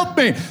 Jesus, help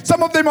me.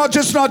 Some of them are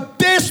just not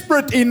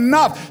desperate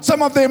enough.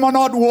 Some of them are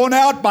not worn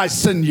out by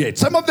sin yet.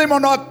 Some of them are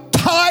not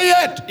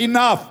tired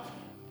enough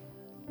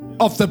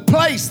of the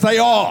place they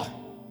are.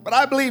 But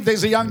I believe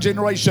there's a young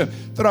generation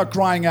that are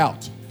crying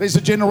out. There's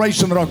a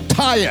generation that are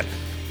tired.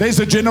 There's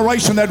a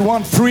generation that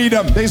want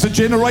freedom. There's a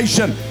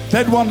generation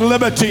that want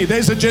liberty.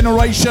 There's a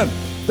generation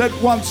that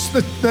wants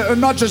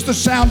not just the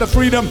sound of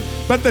freedom,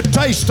 but the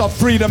taste of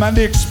freedom and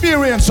the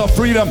experience of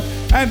freedom.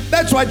 And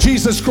that's why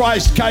Jesus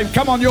Christ came.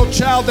 Come on, your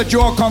child that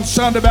you are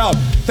concerned about,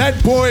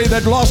 that boy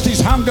that lost his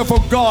hunger for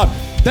God,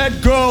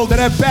 that girl that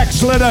had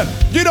backslidden.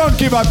 You don't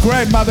give up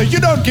grandmother. You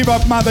don't give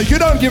up mother. You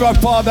don't give up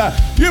father.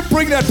 You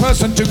bring that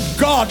person to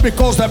God,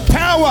 because the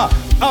power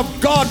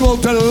of God will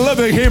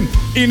deliver him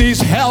in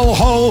his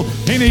hellhole,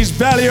 in his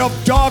valley of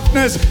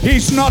darkness.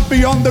 He's not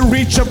beyond the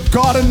reach of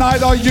God, and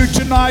neither are you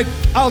tonight.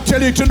 I'll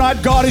tell you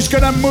tonight, God is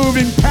going to move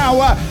in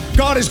power.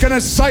 God is going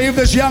to save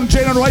this young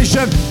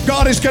generation.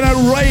 God is going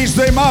to raise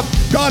them up.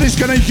 God is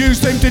going to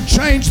use them to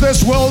change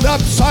this world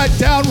upside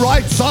down,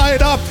 right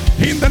side up.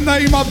 In the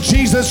name of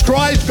Jesus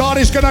Christ, God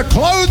is going to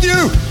clothe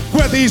you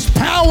with His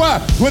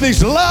power, with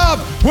His love,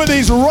 with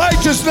His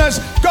righteousness.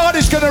 God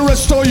is going to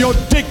restore your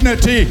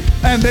dignity.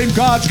 And then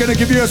God's going to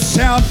give you a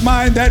sound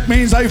mind. That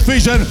means a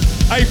vision,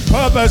 a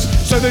purpose,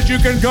 so that you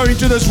can go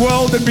into this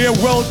world and be a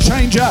world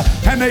changer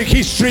and a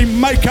history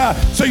maker.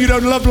 So you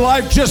don't live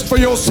life just for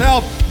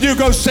yourself. You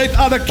go set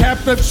other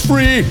captives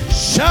free.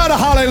 Shout a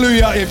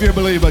hallelujah if you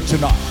believe it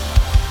tonight.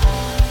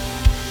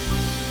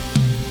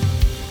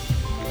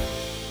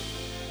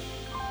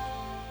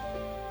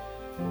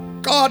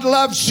 God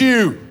loves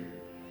you.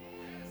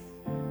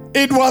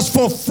 It was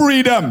for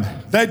freedom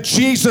that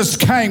Jesus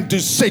came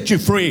to set you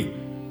free.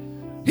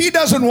 He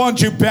doesn't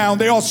want you bound.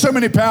 There are so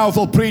many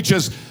powerful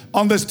preachers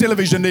on this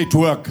television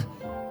network.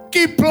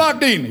 Keep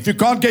plugged in. If you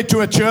can't get to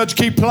a church,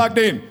 keep plugged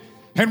in.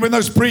 And when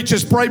those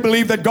preachers pray,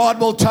 believe that God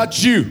will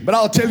touch you. But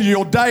I'll tell you,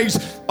 your days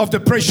of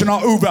depression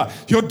are over.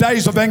 Your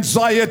days of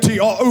anxiety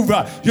are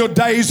over. Your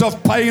days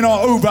of pain are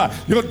over.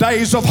 Your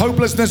days of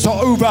hopelessness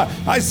are over.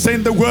 I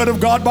send the word of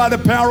God by the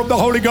power of the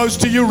Holy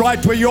Ghost to you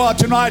right where you are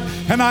tonight.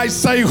 And I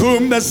say,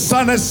 whom the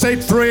Son has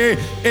set free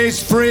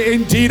is free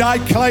indeed. I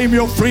claim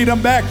your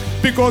freedom back,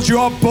 because you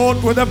are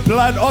bought with the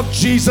blood of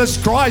Jesus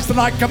Christ. And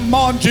I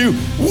command you,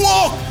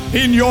 walk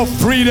in your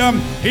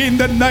freedom in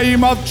the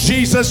name of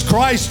Jesus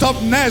Christ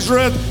of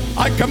Nazareth.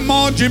 I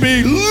command you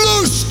be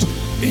loosed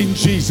in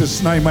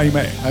Jesus' name.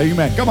 Amen.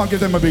 Amen. Come on,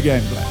 give them a big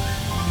hand clap.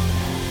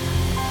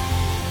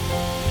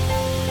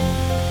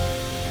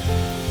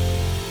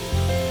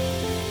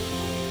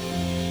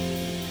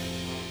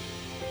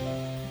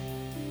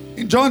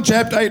 In John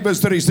chapter 8 verse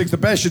 36,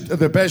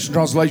 the Passion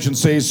Translation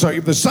says, so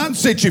if the Son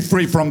sets you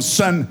free from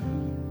sin,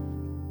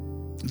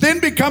 then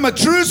become a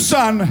true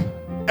son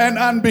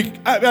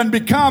and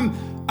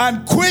become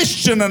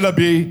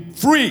unquestionably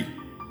free.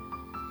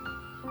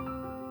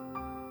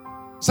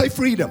 Say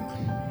freedom.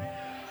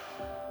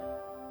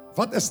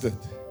 Wat is dit?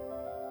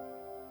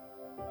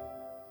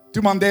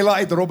 Toe Mandela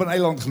uit Robben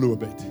Eiland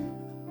geloop het.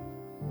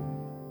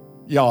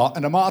 Ja,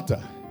 in 'n mate.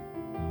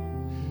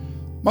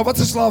 Maar wat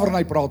 'n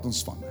slawerny praat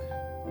ons van?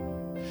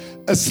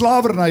 'n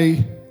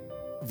Slawerny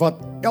wat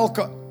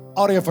elke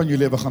area van jou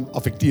lewe gaan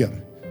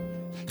affekteer.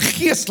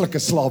 Geestelike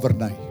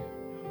slawerny.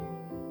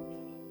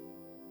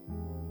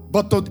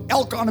 Wat tot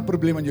elke ander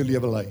probleem in jou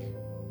lewe lei.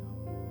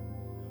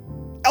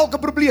 Elke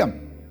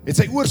probleem het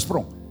sy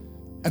oorsprong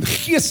in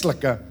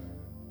geestelike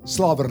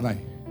slawerny.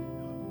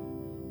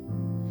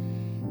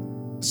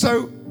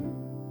 So,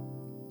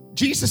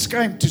 Jesus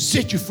came to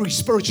set you free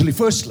spiritually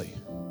firstly.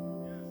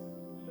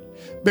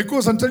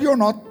 Because until you're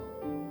not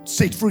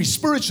set free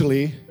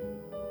spiritually,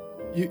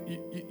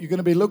 you're going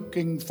to be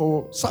looking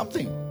for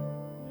something.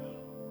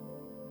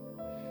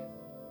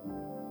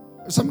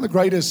 Some of the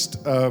greatest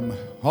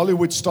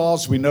Hollywood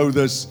stars, we know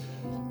this,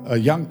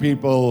 young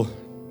people,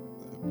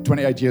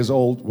 28 years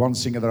old, one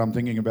singer that I'm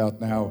thinking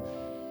about now,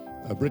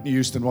 Whitney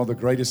Houston, one of the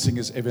greatest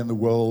singers ever in the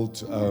world,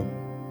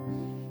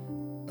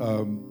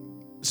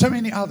 so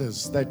many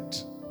others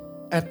that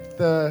at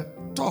the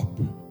top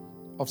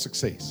of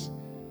success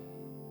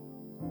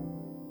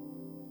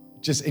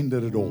just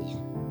ended it all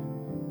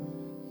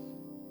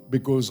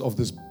because of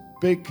this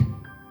big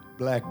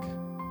black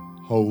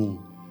hole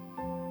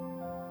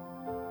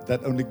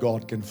that only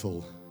God can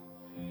fill.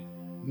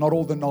 Not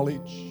all the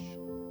knowledge,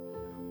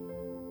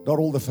 not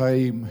all the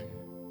fame,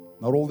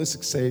 not all the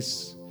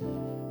success.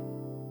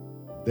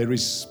 There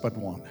is but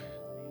one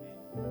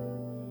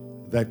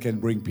that can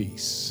bring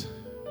peace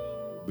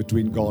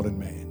between God and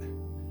man.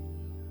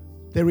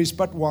 There is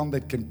but one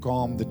that can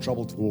calm the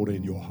troubled water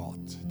in your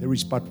heart. There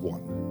is but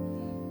one.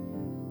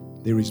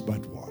 There is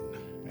but one.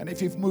 And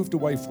if you've moved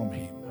away from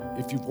Him,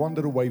 if you've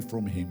wandered away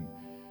from Him,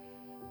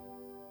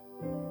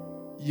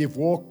 you've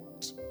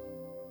walked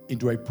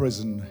into a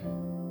prison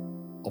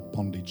of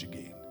bondage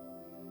again.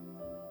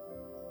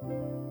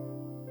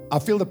 I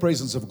feel the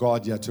presence of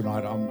God here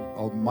tonight. I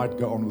might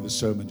go on with the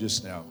sermon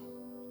just now.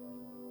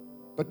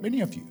 But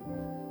many of you,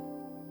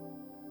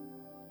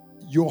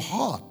 your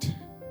heart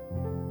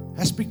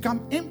has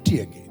become empty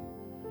again.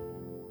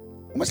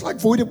 Almost like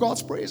void of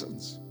God's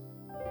presence.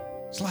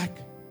 It's like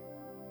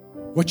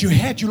what you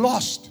had, you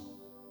lost.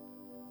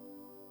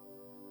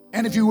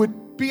 And if you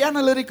would be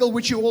analytical,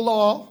 which you all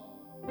are,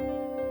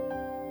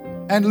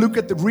 and look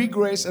at the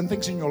regress and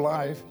things in your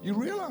life, you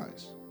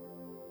realize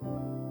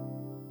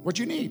what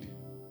you need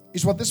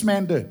is what this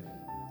man did.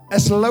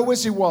 As low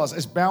as he was,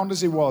 as bound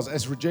as he was,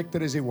 as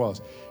rejected as he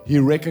was, he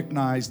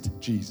recognized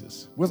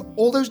Jesus. With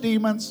all those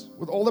demons,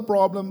 with all the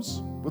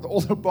problems, with all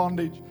the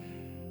bondage,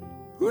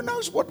 who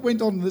knows what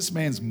went on in this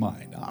man's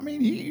mind? I mean,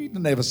 he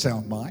didn't have a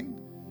sound mind.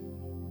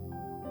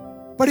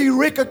 But he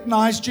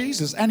recognized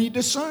Jesus and he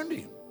discerned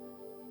him.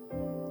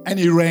 And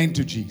he ran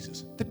to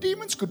Jesus. The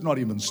demons could not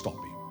even stop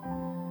him.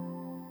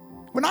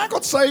 When I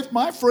got saved,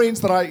 my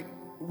friends that I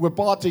were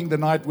partying the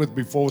night with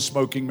before,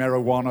 smoking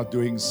marijuana,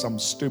 doing some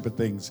stupid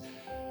things,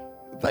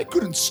 they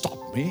couldn't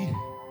stop me.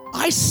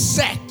 I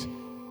sat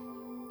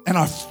and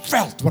I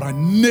felt what I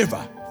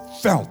never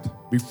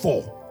felt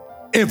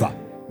before, ever.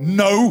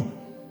 No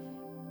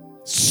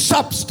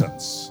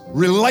substance,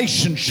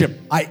 relationship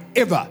I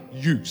ever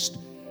used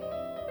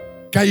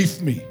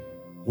gave me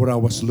what I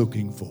was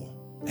looking for.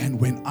 And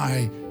when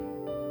I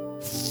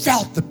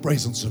felt the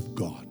presence of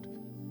God,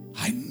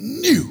 I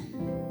knew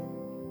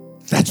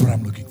that's what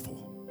I'm looking for.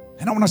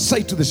 And I want to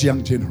say to this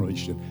young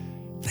generation,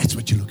 that's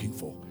what you're looking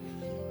for.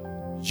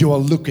 You are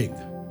looking,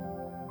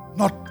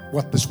 not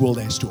what this world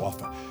has to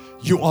offer.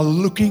 You are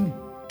looking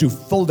to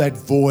fill that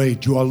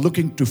void. You are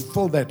looking to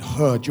fill that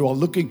hurt. You are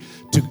looking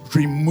to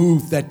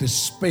remove that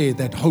despair,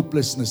 that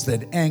hopelessness,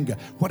 that anger.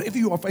 Whatever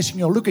you are facing,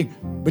 you're looking,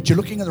 but you're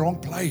looking in the wrong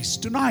place.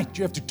 Tonight,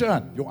 you have to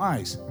turn your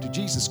eyes to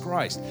Jesus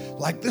Christ,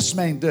 like this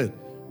man did.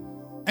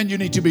 And you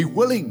need to be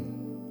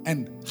willing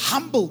and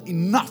humble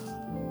enough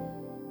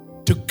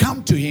to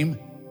come to Him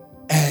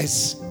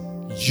as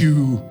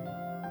you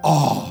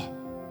are.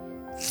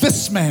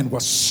 This man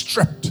was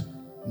stripped,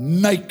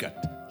 naked,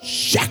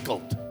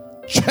 shackled,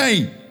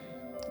 chained.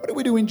 What do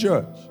we do in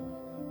church?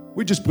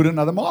 We just put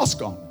another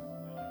mask on.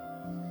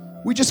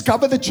 We just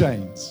cover the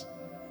chains.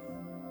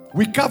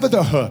 We cover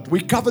the hurt. We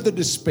cover the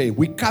despair.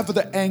 We cover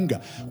the anger.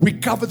 We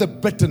cover the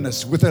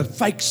bitterness with a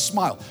fake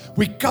smile.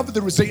 We cover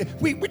the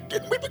resentment. We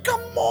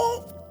become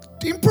more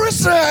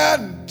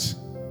imprisoned.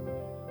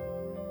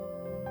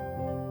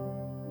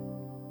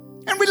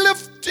 And we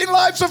live in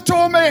lives of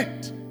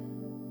torment.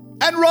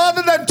 And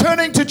rather than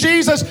turning to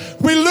Jesus,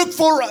 we look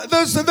for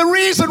the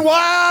reason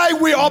why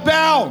we are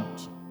bound.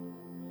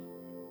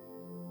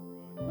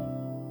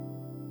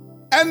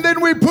 And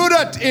then we put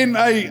it in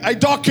a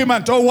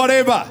document or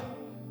whatever.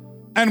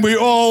 And we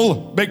all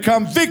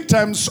become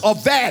victims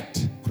of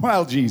that.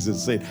 Well,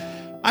 Jesus said,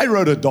 I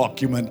wrote a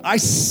document. I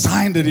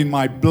signed it in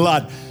my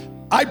blood.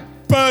 I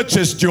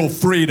purchased your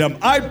freedom.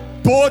 I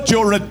bought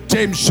your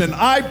redemption.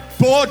 I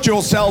bought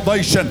your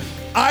salvation.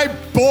 I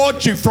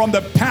bought you from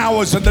the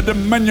powers and the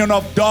dominion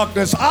of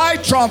darkness. I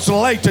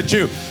translated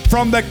you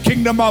from the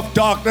kingdom of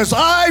darkness.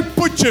 I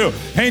put you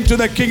into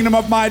the kingdom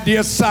of my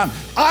dear Son.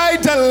 I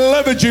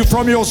delivered you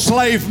from your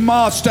slave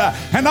master,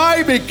 and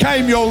I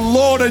became your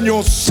Lord and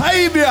your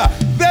Savior.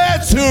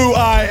 That's who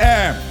I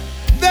am.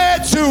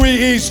 That's who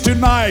He is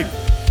tonight.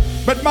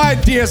 But my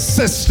dear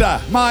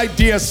sister, my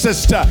dear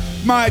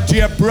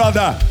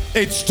brother,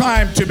 it's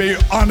time to be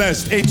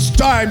honest. It's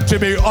time to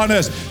be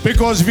honest.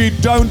 Because if you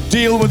don't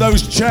deal with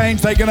those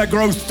chains, they're going to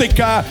grow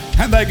thicker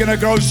and they're going to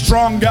grow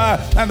stronger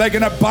and they're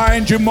going to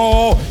bind you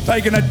more. They're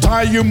going to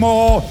tie you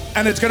more.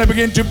 And it's going to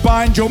begin to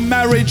bind your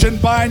marriage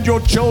and bind your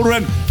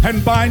children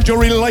and bind your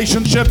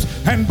relationships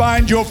and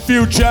bind your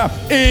future.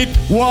 It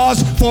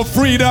was for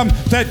freedom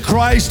that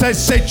Christ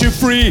has set you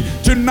free.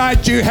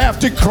 Tonight you have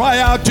to cry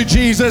out to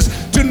Jesus.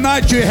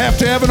 Tonight you have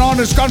to have an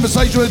honest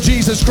conversation with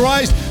Jesus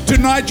Christ.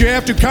 Tonight you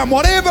have to come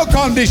whatever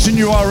condition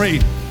you are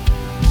in.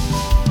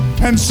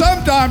 And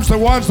sometimes the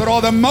ones that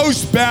are the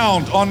most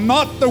bound are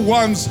not the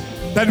ones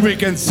that we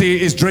can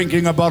see is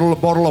drinking a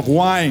bottle of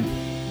wine.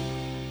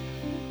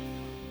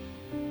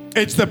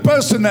 It's the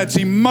person that's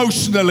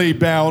emotionally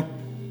bound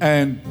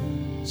and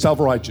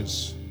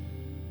self-righteous.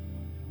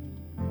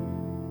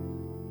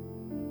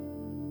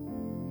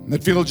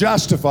 That feel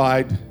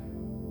justified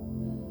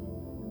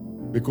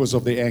because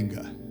of their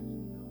anger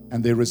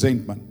and their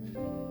resentment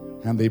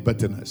and their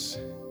bitterness.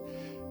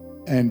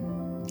 And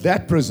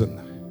that prison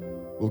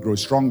will grow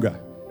stronger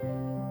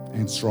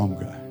and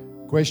stronger.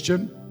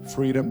 Question,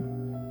 freedom.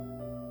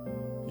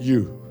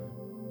 You.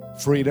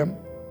 Freedom,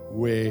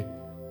 where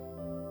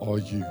are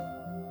you?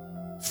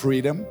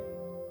 Freedom,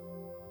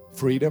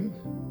 freedom,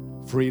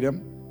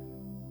 freedom,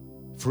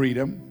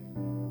 freedom.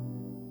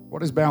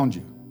 What has bound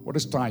you? What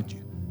has tied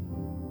you?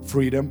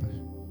 Freedom.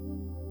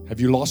 Have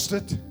you lost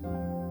it?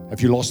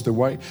 Have you lost the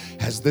way?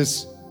 Has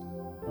this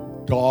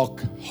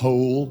dark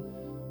hole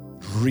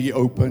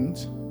reopened?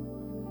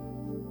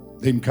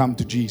 Then come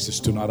to Jesus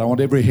tonight. I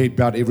want every head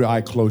bowed, every eye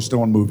closed, no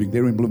one moving.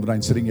 They're in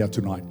Bloemfontein sitting here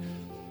tonight.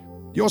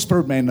 Your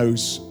spirit man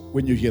knows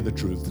when you hear the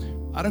truth.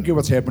 I don't care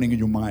what's happening in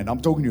your mind.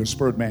 I'm talking to your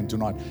spirit man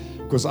tonight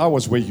because I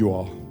was where you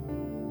are.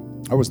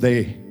 I was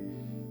there.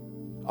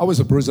 I was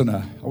a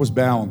prisoner. I was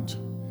bound.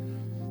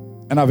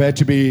 And I've had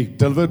to be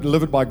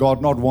delivered by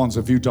God not once,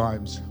 a few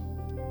times,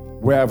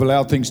 where I've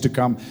allowed things to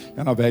come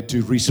and I've had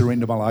to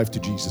resurrender my life to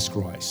Jesus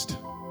Christ.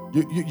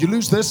 You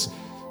lose this,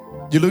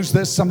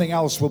 something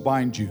else will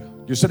bind you.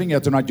 You're sitting here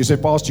tonight, you say,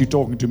 Pastor, you're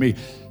talking to me.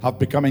 I've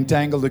become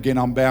entangled again,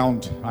 I'm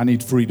bound. I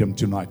need freedom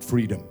tonight.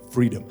 Freedom.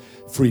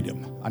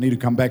 I need to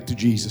come back to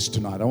Jesus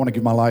tonight. I want to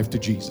give my life to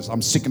Jesus.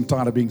 I'm sick and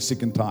tired of being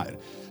sick and tired.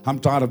 I'm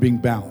tired of being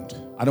bound.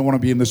 I don't want to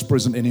be in this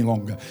prison any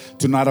longer.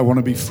 Tonight I want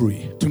to be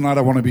free. Tonight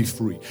I want to be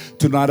free.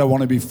 Tonight I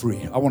want to be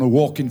free. I want to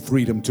walk in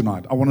freedom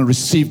tonight. I want to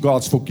receive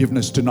God's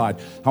forgiveness tonight.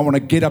 I want to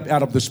get up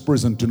out of this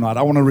prison tonight.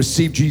 I want to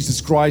receive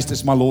Jesus Christ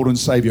as my Lord and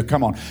Savior.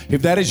 Come on.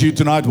 If that is you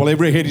tonight, while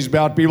every head is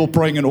bowed, people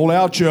praying in all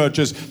our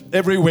churches,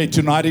 everywhere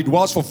tonight, it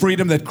was for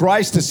freedom that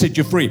Christ has set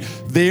you free.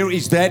 There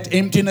is that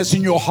emptiness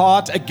in your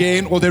heart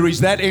again, or there is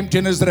that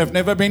emptiness that have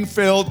never been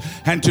filled,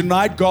 and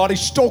tonight God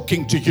is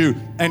talking to you,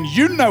 and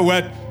you know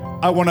it.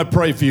 I want to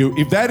pray for you.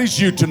 If that is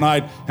you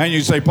tonight and you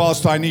say,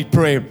 Pastor, I need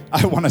prayer.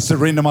 I want to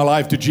surrender my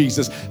life to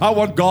Jesus. I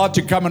want God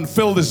to come and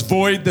fill this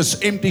void,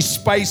 this empty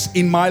space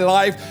in my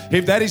life.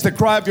 If that is the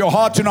cry of your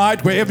heart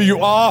tonight, wherever you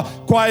are,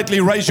 quietly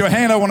raise your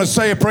hand. I want to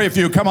say a prayer for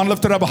you. Come on,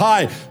 lift it up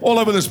high all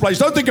over this place.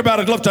 Don't think about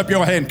it. Lift up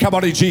your hand. Come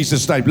on in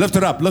Jesus' name. Lift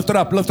it up, lift it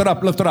up, lift it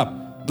up, lift it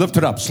up. Lift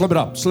it up, slip it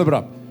up, slip it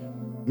up.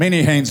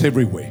 Many hands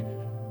everywhere.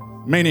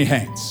 Many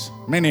hands,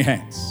 many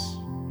hands.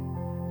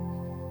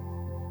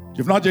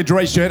 You've not yet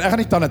raised your hand. Ek gaan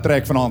nie tande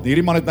trek vanaand.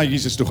 Hierdie man het na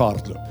Jesus toe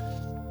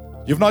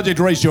gehardloop. You've not yet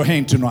raised your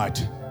hand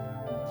tonight.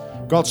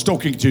 God's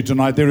talking to you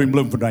tonight there in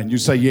Bloemfontein. You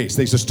say yes.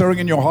 There's a stirring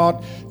in your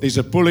heart. There's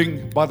a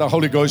pulling by the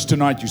Holy Ghost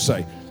tonight. You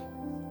say,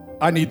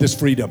 I need this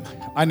freedom.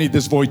 I need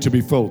this void to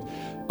be filled.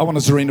 I want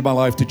to surrender my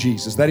life to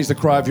Jesus. That is the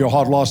cry of your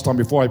heart last time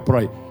before I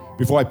pray.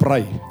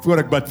 Voor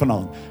ek bid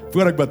vanaand.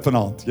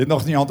 Jy het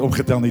nog nie hand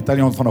opgetel nie. Tel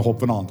die hand vanaand op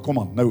vanaand. Kom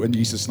aan, nou in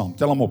Jesus naam.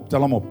 Tel hom op.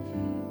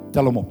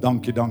 Tell them up.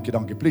 Dankie.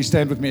 Please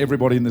stand with me,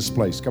 everybody in this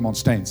place. Come on,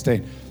 stand.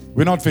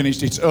 We're not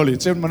finished. It's early.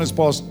 It's 7 minutes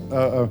past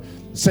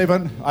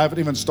 7. I haven't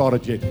even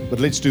started yet. But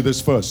let's do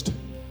this first.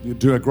 You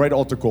do a great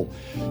altar call.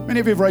 Many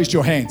of you have raised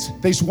your hands.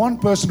 There's one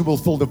person who will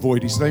fill the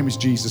void. His name is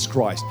Jesus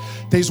Christ.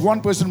 There's one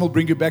person who will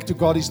bring you back to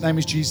God. His name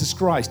is Jesus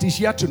Christ. He's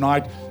here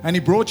tonight, and He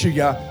brought you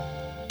here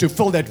to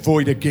fill that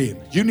void again.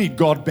 You need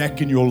God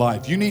back in your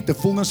life. You need the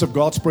fullness of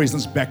God's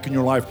presence back in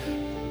your life.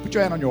 Put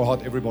your hand on your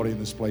heart, everybody in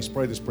this place.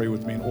 Pray this prayer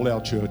with me in all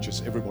our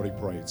churches. Everybody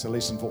pray. It's a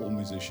lesson for all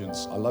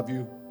musicians. I love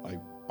you. I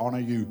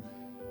honor you.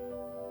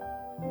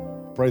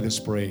 Pray this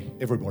prayer.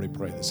 Everybody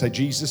pray this. Say,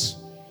 Jesus,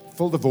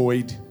 fill the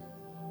void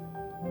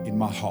in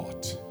my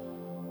heart.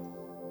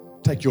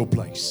 Take your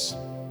place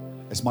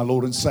as my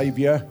Lord and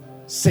Savior.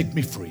 Set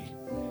me free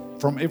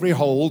from every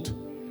hold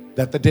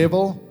that the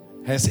devil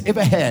has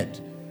ever had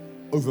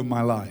over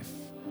my life.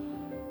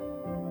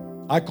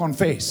 I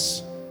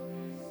confess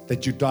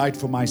that you died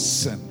for my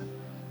sin.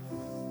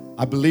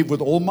 I believe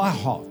with all my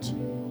heart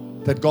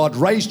that God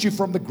raised you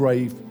from the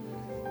grave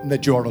and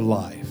that you are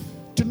alive.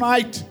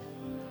 Tonight,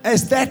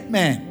 as that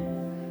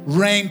man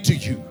ran to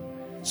you,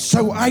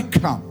 so I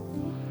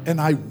come and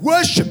I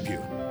worship you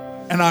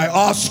and I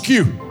ask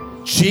you,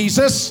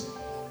 Jesus,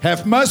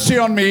 have mercy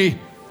on me,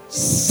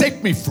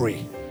 set me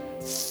free,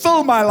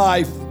 fill my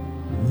life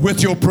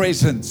with your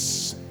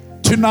presence.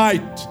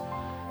 Tonight,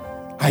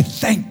 I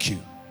thank you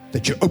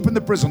that you opened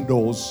the prison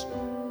doors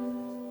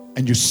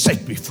and you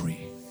set me free.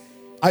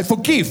 I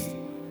forgive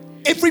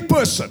every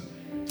person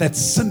that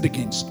sinned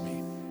against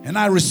me. And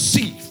I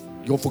receive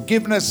your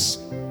forgiveness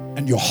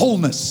and your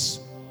wholeness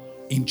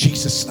in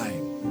Jesus'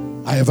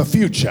 name. I have a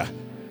future.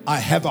 I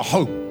have a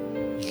hope.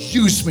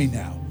 Use me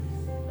now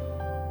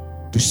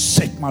to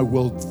set my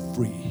world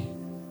free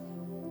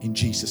in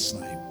Jesus'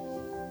 name.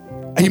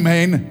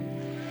 Amen.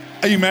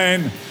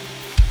 Amen.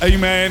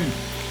 Amen.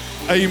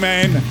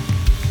 Amen.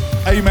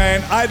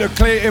 Amen. I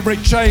declare every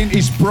chain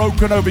is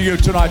broken over you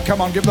tonight.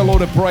 Come on, give the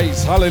Lord a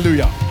praise.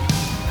 Hallelujah.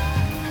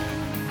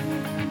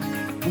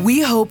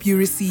 We hope you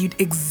received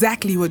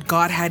exactly what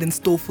God had in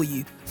store for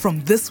you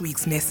from this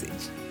week's message.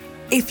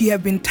 If you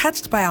have been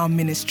touched by our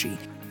ministry,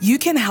 you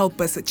can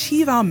help us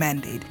achieve our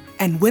mandate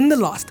and win the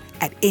lost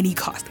at any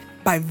cost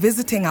by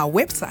visiting our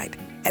website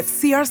at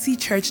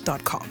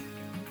crcchurch.com.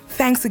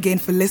 Thanks again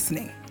for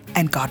listening,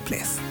 and God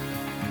bless.